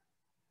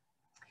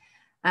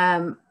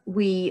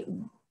 We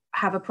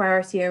have a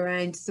priority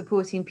around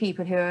supporting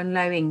people who are on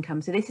low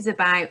income. So this is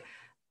about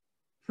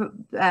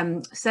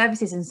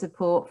services and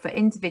support for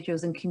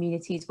individuals and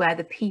communities where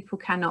the people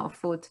cannot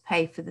afford to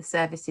pay for the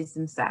services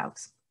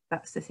themselves.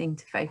 That's the thing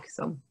to focus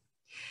on.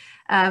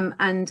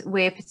 And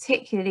we're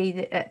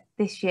particularly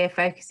this year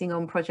focusing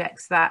on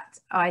projects that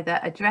either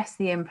address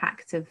the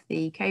impact of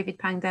the COVID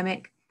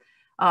pandemic,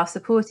 are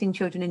supporting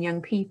children and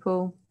young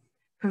people,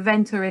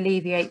 prevent or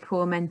alleviate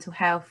poor mental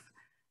health,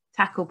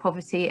 tackle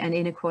poverty and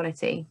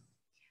inequality.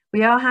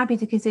 We are happy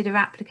to consider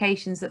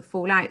applications that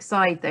fall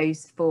outside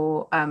those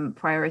 4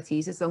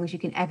 priorities, as long as you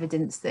can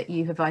evidence that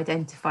you have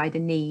identified a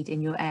need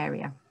in your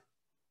area.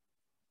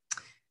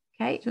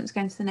 Okay, do you want to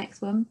go into the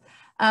next one?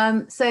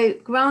 So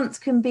grants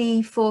can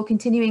be for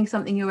continuing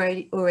something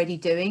you're already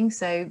doing,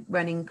 so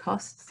running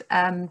costs.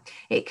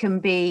 It can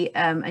be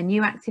a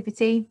new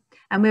activity,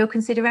 and we'll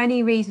consider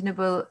any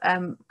reasonable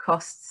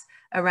costs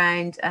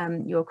around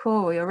your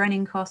core or your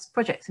running costs,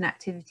 project and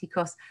activity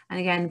costs, and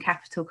again,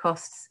 capital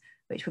costs,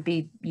 which would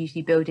be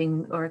usually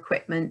building or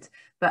equipment,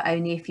 but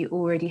only if you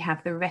already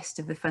have the rest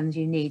of the funds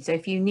you need. So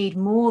if you need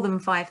more than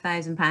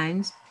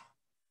 £5,000,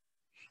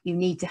 you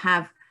need to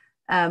have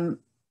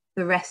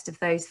the rest of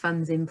those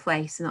funds in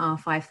place, and our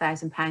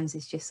 £5,000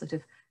 is just sort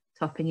of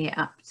topping it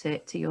up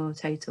to your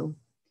total.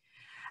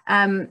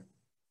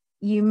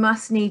 You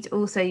must need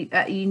also,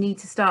 you need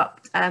to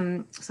start,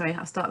 sorry,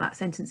 I'll start that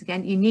sentence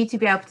again. You need to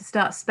be able to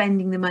start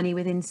spending the money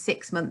within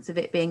 6 months of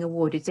it being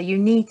awarded. So you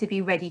need to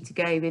be ready to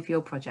go with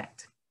your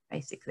project,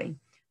 basically,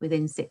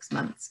 within 6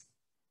 months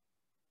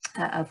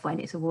of when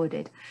it's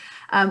awarded.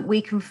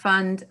 We can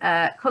fund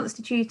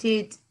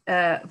constituted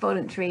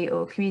voluntary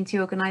or community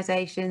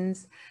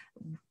organisations,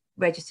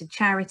 registered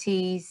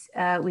charities.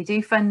 We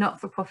do fund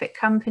not-for-profit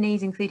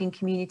companies, including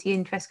community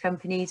interest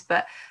companies,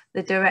 but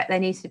there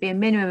needs to be a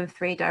minimum of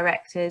 3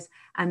 directors,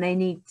 and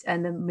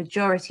the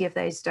majority of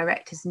those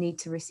directors need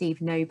to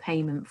receive no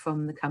payment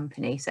from the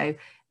company. So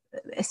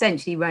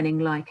essentially running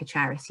like a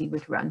charity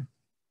would run.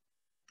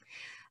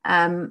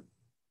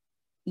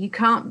 You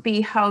can't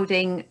be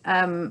holding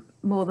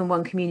more than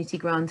 1 community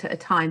grant at a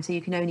time, so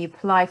you can only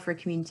apply for a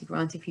community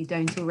grant if you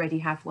don't already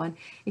have one.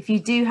 If you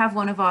do have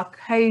one of our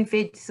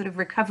COVID sort of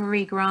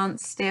recovery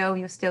grants still,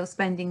 you're still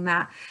spending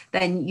that,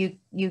 then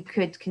you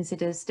could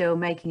consider still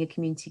making a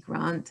community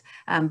grant,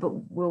 but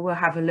we'll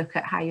have a look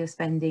at how you're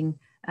spending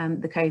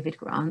the COVID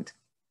grant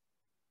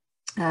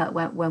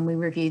when we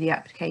review the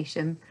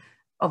application.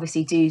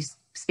 Obviously, do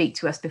speak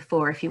to us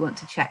before if you want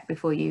to check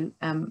before you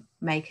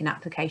make an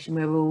application.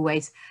 We're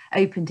always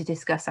open to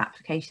discuss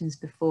applications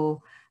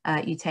before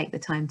you take the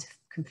time to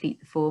complete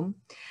the form.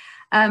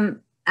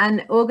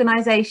 And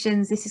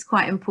organisations, this is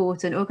quite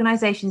important,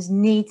 organisations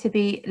need to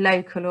be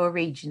local or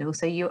regional.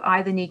 So you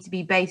either need to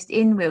be based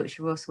in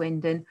Wiltshire or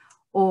Swindon,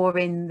 or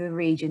in the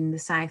region, the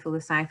south or the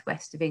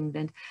southwest of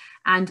England.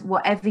 And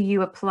whatever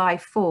you apply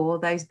for,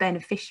 those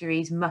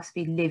beneficiaries must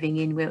be living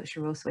in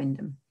Wiltshire or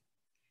Swindon.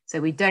 So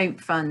we don't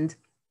fund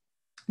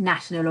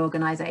national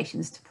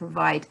organisations to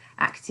provide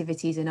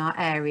activities in our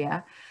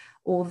area,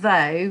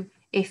 although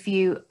if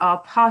you are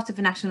part of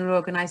a national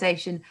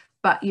organisation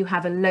but you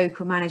have a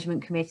local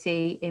management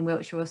committee in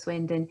Wiltshire or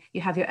Swindon,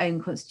 you have your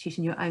own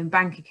constitution, your own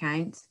bank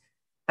account,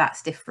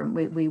 that's different.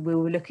 We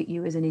will look at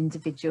you as an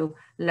individual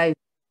local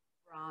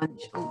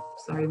branch. Oh,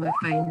 sorry, my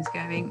phone's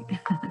going.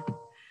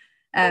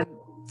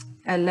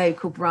 A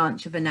local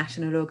branch of a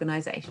national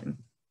organisation.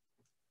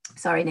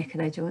 Sorry,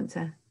 Nicola, do you want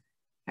to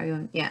carry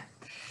on? Yeah.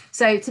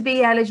 So to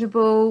be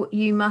eligible,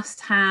 you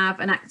must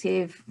have an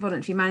active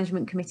voluntary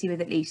management committee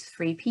with at least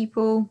 3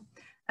 people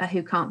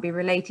who can't be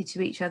related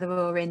to each other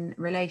or in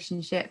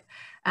relationship,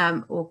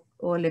 or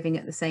living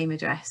at the same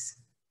address.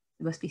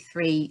 There must be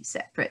 3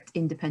 separate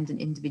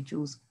independent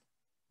individuals.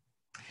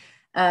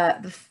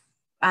 And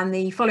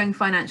the following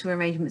financial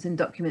arrangements and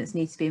documents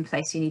need to be in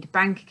place. You need a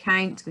bank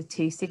account with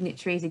 2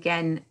 signatories,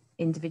 again,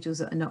 individuals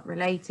that are not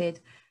related,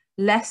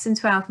 less than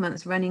 12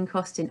 months running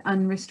cost in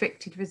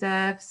unrestricted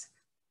reserves.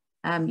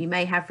 You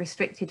may have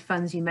restricted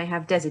funds, you may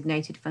have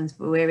designated funds,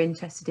 but we're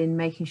interested in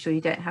making sure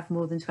you don't have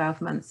more than 12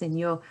 months in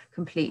your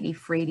completely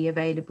freely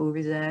available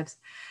reserves.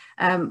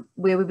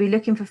 We will be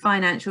looking for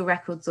financial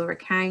records or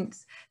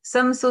accounts,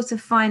 some sort of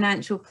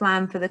financial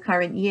plan for the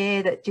current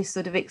year that just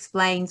sort of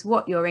explains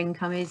what your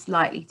income is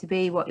likely to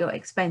be, what your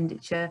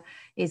expenditure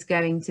is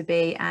going to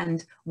be,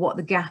 and what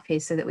the gap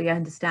is, so that we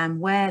understand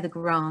where the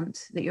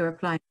grant that you're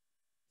applying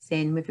is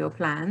in with your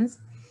plans.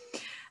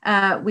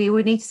 We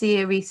would need to see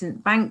a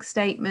recent bank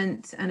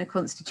statement and a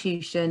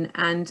constitution,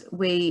 and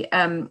we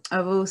are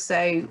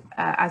also,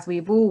 as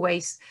we've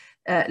always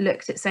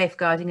looked at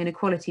safeguarding and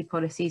equality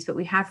policies, but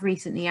we have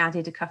recently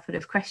added a couple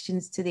of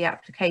questions to the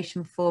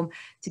application form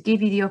to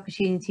give you the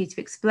opportunity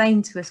to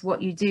explain to us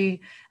what you do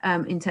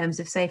in terms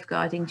of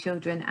safeguarding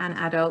children and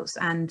adults,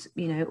 and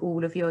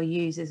all of your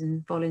users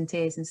and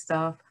volunteers and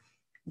staff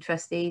and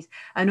trustees,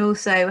 and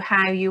also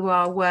how you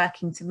are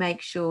working to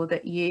make sure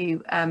that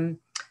you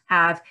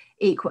have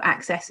equal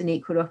access and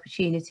equal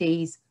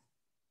opportunities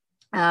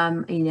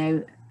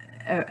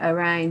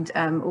around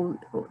all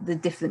the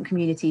different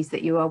communities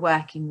that you are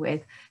working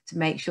with, to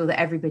make sure that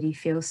everybody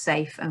feels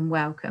safe and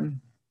welcome,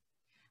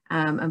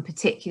 and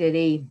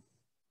particularly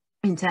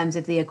in terms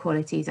of the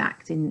Equalities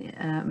Act, in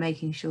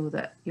making sure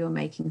that you're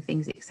making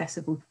things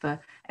accessible for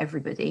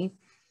everybody.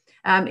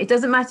 It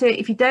doesn't matter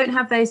if you don't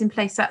have those in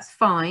place, that's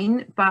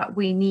fine, but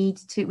we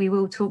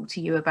will talk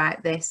to you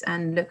about this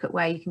and look at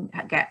where you can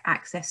get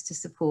access to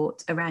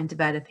support around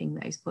developing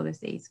those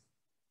policies.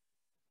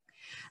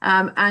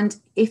 And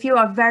if you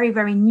are a very,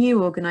 very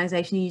new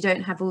organisation and you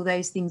don't have all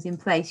those things in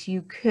place,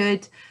 you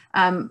could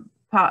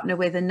partner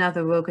with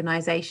another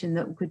organisation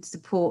that could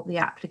support the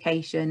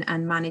application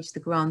and manage the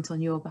grant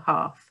on your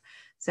behalf.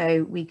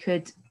 So we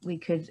could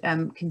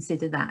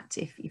consider that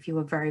if you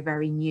are very,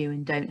 very new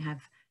and don't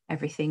have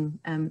everything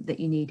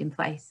that you need in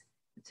place.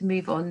 To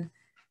move on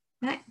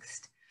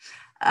next.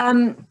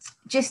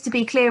 Just to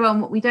be clear on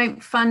what we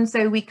don't fund,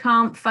 so we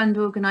can't fund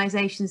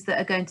organisations that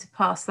are going to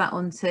pass that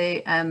on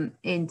to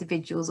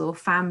individuals or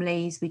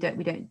families. We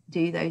don't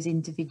do those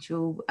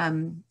individual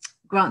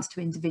grants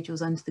to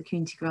individuals under the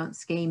community grant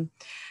scheme.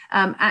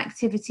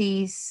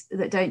 Activities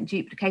that don't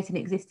duplicate an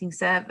existing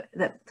service,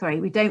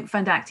 we don't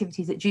fund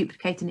activities that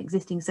duplicate an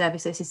existing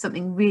service. This is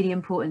something really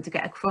important to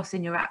get across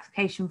in your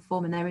application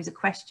form, and there is a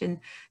question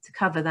to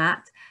cover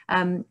that.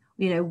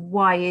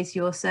 Why is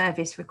your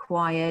service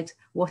required?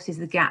 What is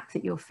the gap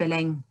that you're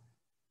filling?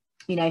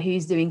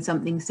 Who's doing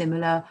something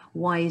similar?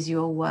 Why is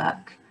your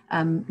work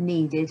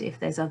needed if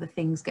there's other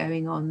things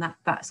going on?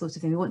 That sort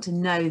of thing. We want to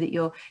know that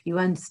you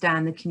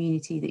understand the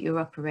community that you're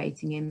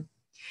operating in.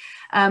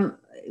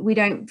 We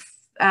don't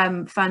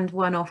fund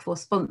one-off or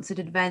sponsored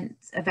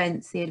events,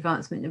 the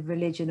advancement of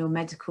religion or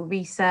medical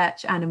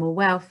research, animal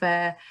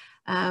welfare,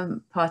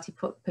 party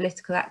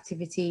political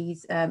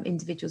activities,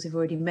 individuals have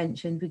already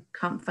mentioned. We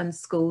can't fund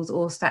schools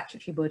or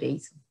statutory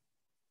bodies.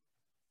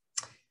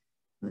 I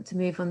want to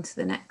move on to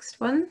the next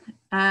one.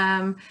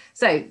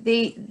 So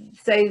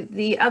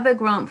the other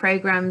grant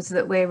programs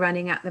that we're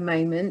running at the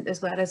moment,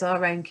 as well as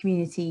our own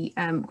community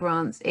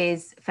grants,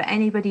 is for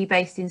anybody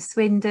based in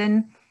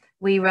Swindon.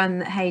 We run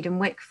the Hayden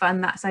Wick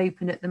Fund, that's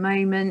open at the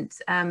moment.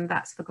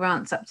 That's for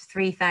grants up to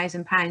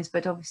 £3,000,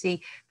 but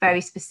obviously very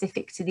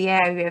specific to the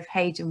area of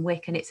Hayden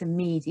Wick and its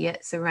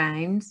immediate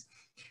surrounds.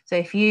 So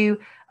if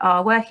you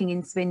are working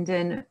in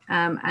Swindon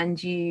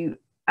and you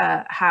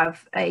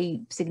have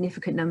a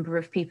significant number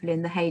of people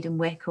in the Hayden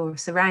Wick or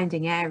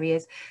surrounding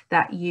areas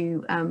that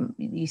you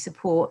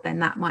support, then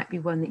that might be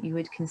one that you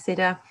would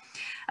consider.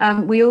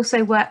 We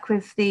also work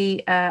with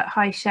the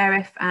High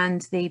Sheriff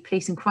and the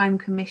Police and Crime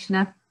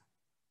Commissioner.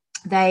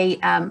 They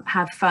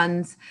have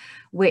funds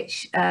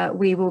which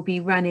we will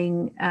be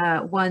running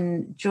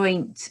one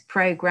joint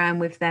programme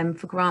with them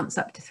for grants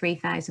up to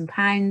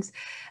 £3,000.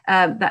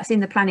 That's in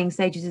the planning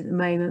stages at the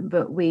moment,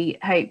 but we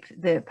hope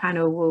the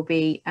panel will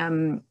be,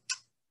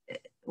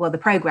 the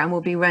programme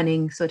will be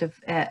running sort of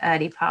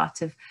early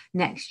part of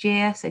next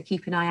year, so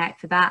keep an eye out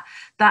for that.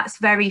 That's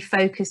very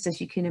focused,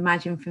 as you can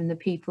imagine from the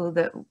people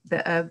that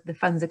the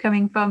funds are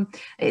coming from.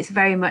 It's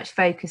very much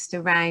focused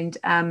around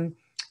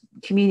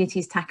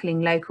communities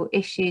tackling local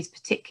issues,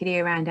 particularly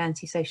around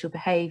antisocial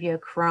behaviour,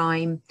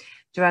 crime,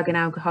 drug and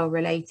alcohol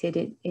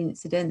related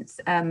incidents,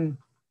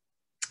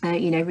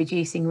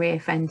 reducing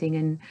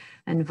reoffending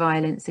and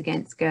violence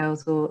against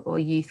girls or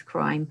youth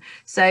crime.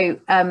 So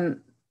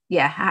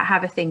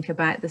have a think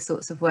about the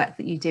sorts of work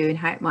that you do and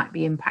how it might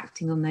be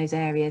impacting on those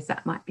areas.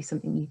 That might be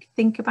something you could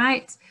think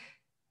about.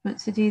 Want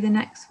to do the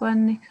next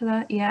one,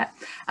 Nicola? Yeah.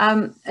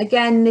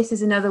 Again, this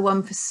is another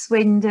one for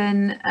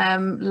Swindon.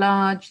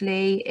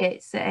 Largely,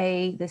 it's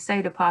the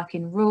solar park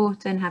in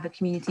Rawton have a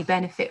community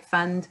benefit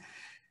fund.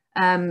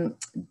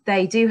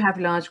 They do have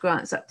large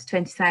grants up to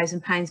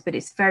 £20,000, but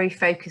it's very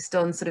focused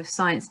on sort of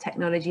science,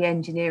 technology,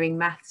 engineering,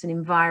 maths and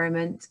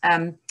environment.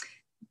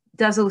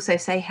 Does also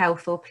say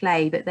health or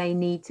play, but they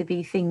need to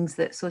be things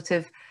that sort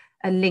of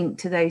are linked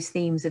to those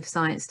themes of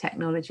science,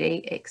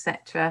 technology,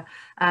 etc.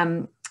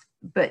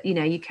 But you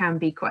know, you can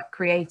be quite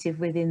creative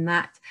within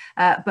that,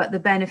 but the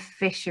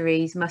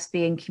beneficiaries must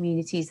be in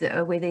communities that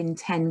are within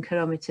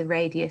 10-kilometre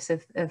radius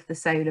of the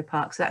solar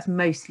park. So that's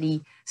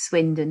mostly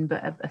Swindon,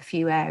 but a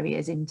few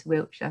areas into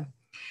Wiltshire.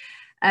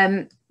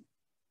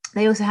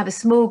 They also have a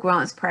small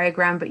grants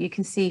programme, but you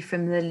can see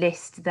from the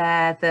list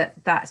there that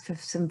that's for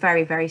some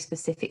very, very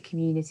specific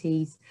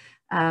communities,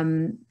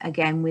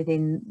 again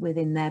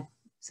within their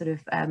sort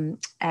of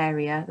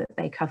area that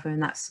they cover,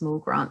 and that's small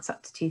grants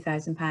up to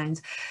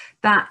 £2,000.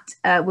 That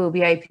will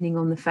be opening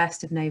on the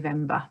 1st of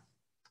November,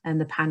 and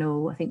the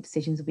panel, I think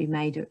decisions will be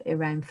made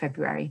around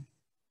February.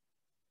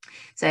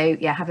 So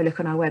yeah, have a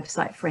look on our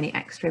website for any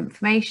extra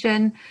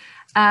information.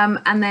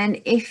 And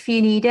then if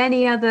you need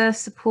any other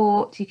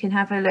support, you can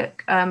have a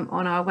look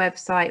on our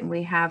website, and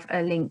we have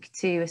a link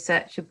to a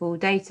searchable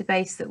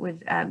database that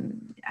would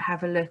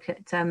have a look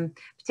at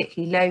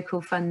particularly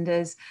local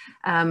funders.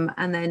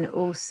 And then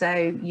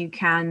also you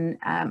can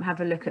have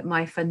a look at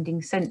My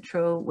Funding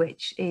Central,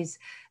 which is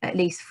at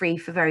least free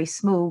for very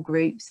small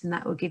groups, and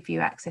that will give you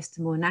access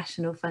to more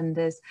national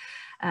funders.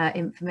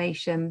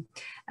 Information.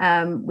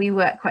 We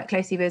work quite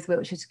closely with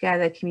Wiltshire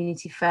Together,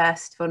 Community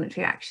First,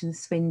 Voluntary Action,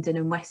 Swindon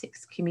and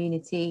Wessex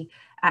Community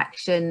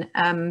Action.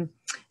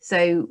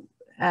 So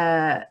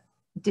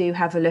do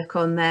have a look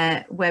on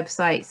their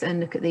websites and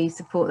look at the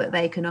support that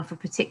they can offer,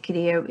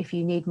 particularly if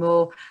you need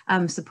more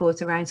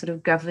support around sort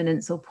of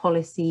governance or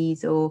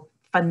policies or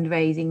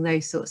fundraising,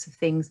 those sorts of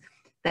things.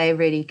 They're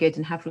really good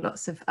and have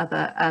lots of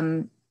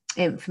other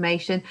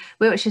information.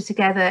 Wiltshire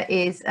Together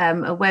is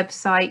a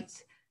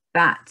website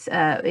that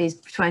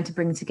is trying to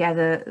bring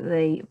together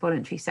the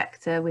voluntary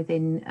sector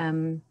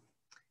within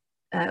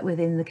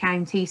the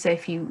county. So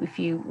if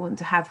you want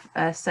to have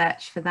a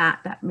search for that,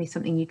 that may be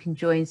something you can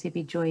join. So you'll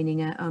be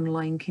joining an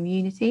online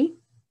community.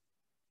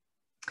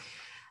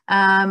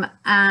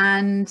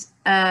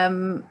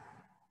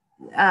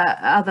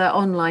 Other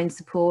online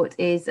support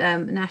is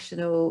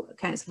National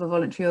Council for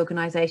Voluntary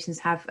Organisations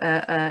have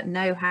a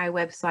know-how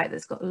website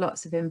that's got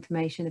lots of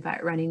information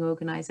about running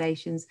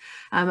organisations,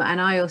 and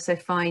I also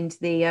find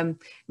the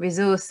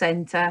resource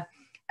centre,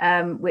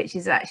 which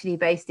is actually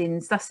based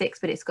in Sussex,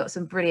 but it's got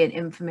some brilliant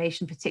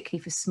information,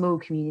 particularly for small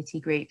community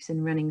groups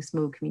and running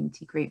small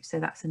community groups. So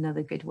that's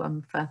another good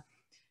one for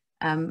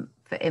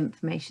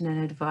information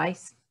and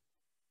advice.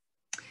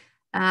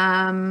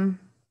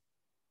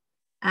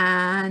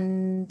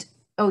 And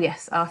oh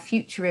yes, our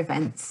future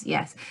events,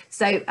 yes.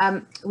 So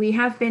we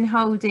have been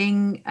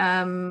holding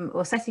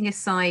or setting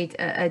aside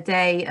a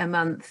day a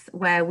month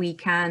where we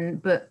can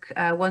book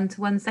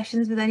one-to-one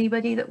sessions with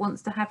anybody that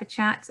wants to have a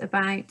chat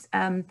about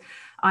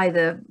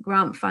either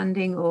grant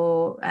funding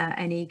or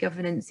any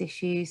governance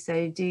issues.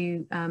 So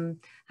do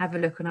have a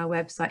look on our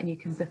website and you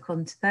can book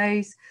onto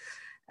those.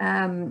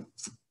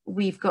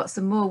 We've got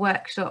some more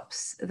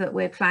workshops that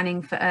we're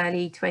planning for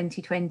early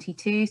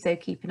 2022, so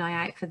keep an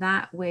eye out for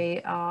that.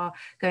 We are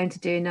going to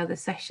do another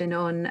session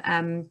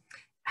on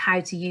how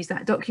to use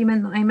that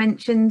document that I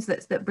mentioned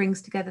that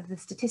brings together the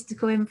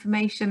statistical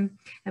information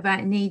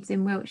about needs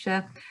in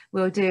Wiltshire.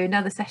 We'll do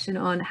another session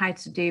on how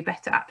to do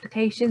better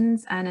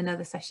applications and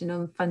another session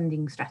on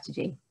funding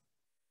strategy.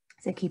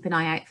 So keep an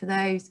eye out for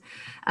those.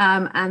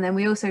 And then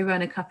we also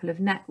run a couple of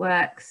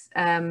networks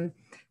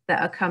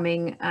that are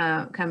coming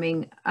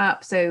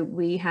up. So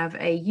we have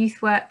a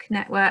youth work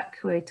network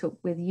where we talk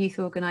with youth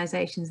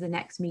organisations. The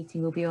next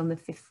meeting will be on the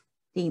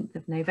 15th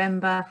of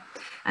November.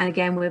 And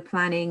again, we're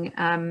planning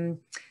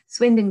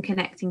Swindon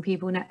Connecting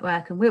People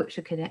Network and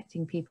Wiltshire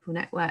Connecting People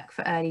Network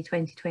for early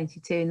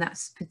 2022. And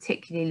that's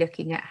particularly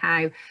looking at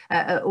how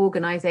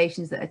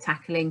organisations that are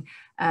tackling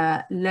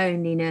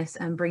loneliness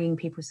and bringing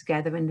people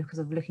together, and because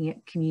of looking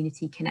at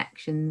community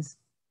connections.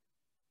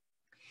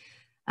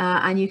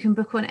 And you can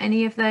book on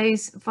any of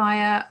those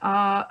via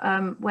our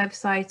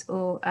website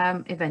or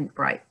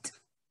Eventbrite.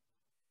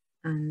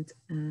 And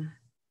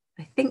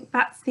I think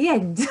that's the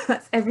end.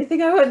 That's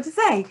everything I want to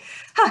say.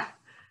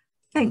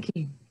 Thank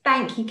you.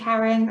 Thank you,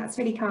 Karen. That's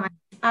really kind.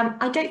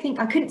 I don't think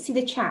I couldn't see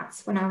the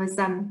chats when I was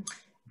had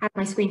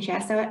my screen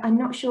share, so I'm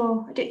not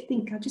sure. I don't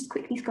think I'll just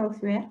quickly scroll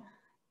through it. Are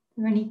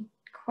there any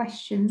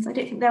questions? I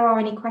don't think there are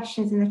any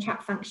questions in the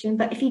chat function,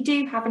 but if you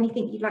do have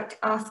anything you'd like to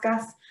ask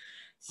us,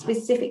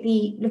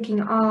 specifically looking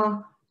at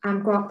our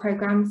grant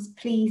programmes,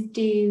 please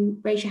do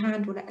raise your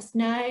hand or let us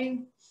know.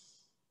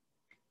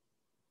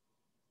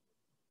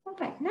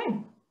 Okay,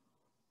 no.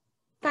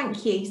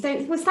 Thank you.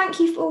 So thank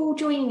you for all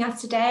joining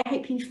us today. I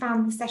hope you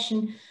found the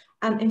session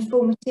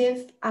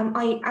informative.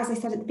 As I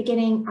said at the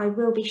beginning, I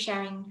will be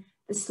sharing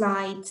the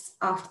slides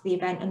after the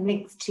event and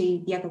links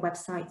to the other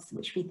websites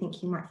which we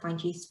think you might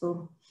find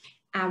useful.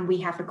 And we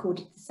have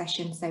recorded the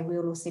session, so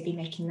we'll also be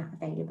making that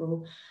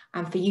available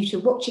for you to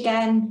watch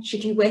again,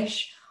 should you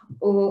wish,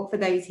 or for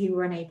those who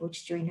were unable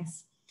to join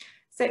us.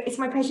 So it's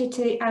my pleasure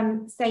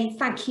to say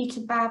thank you to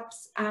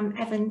Babs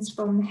Evans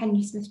from the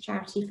Henry Smith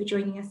Charity for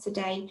joining us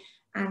today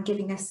and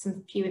giving us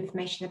some few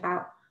information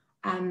about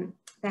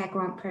their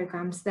grant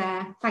programmes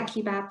there. Thank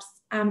you, Babs,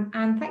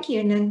 and thank you,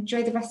 and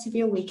enjoy the rest of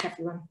your week,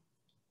 everyone.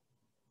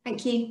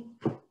 Thank you.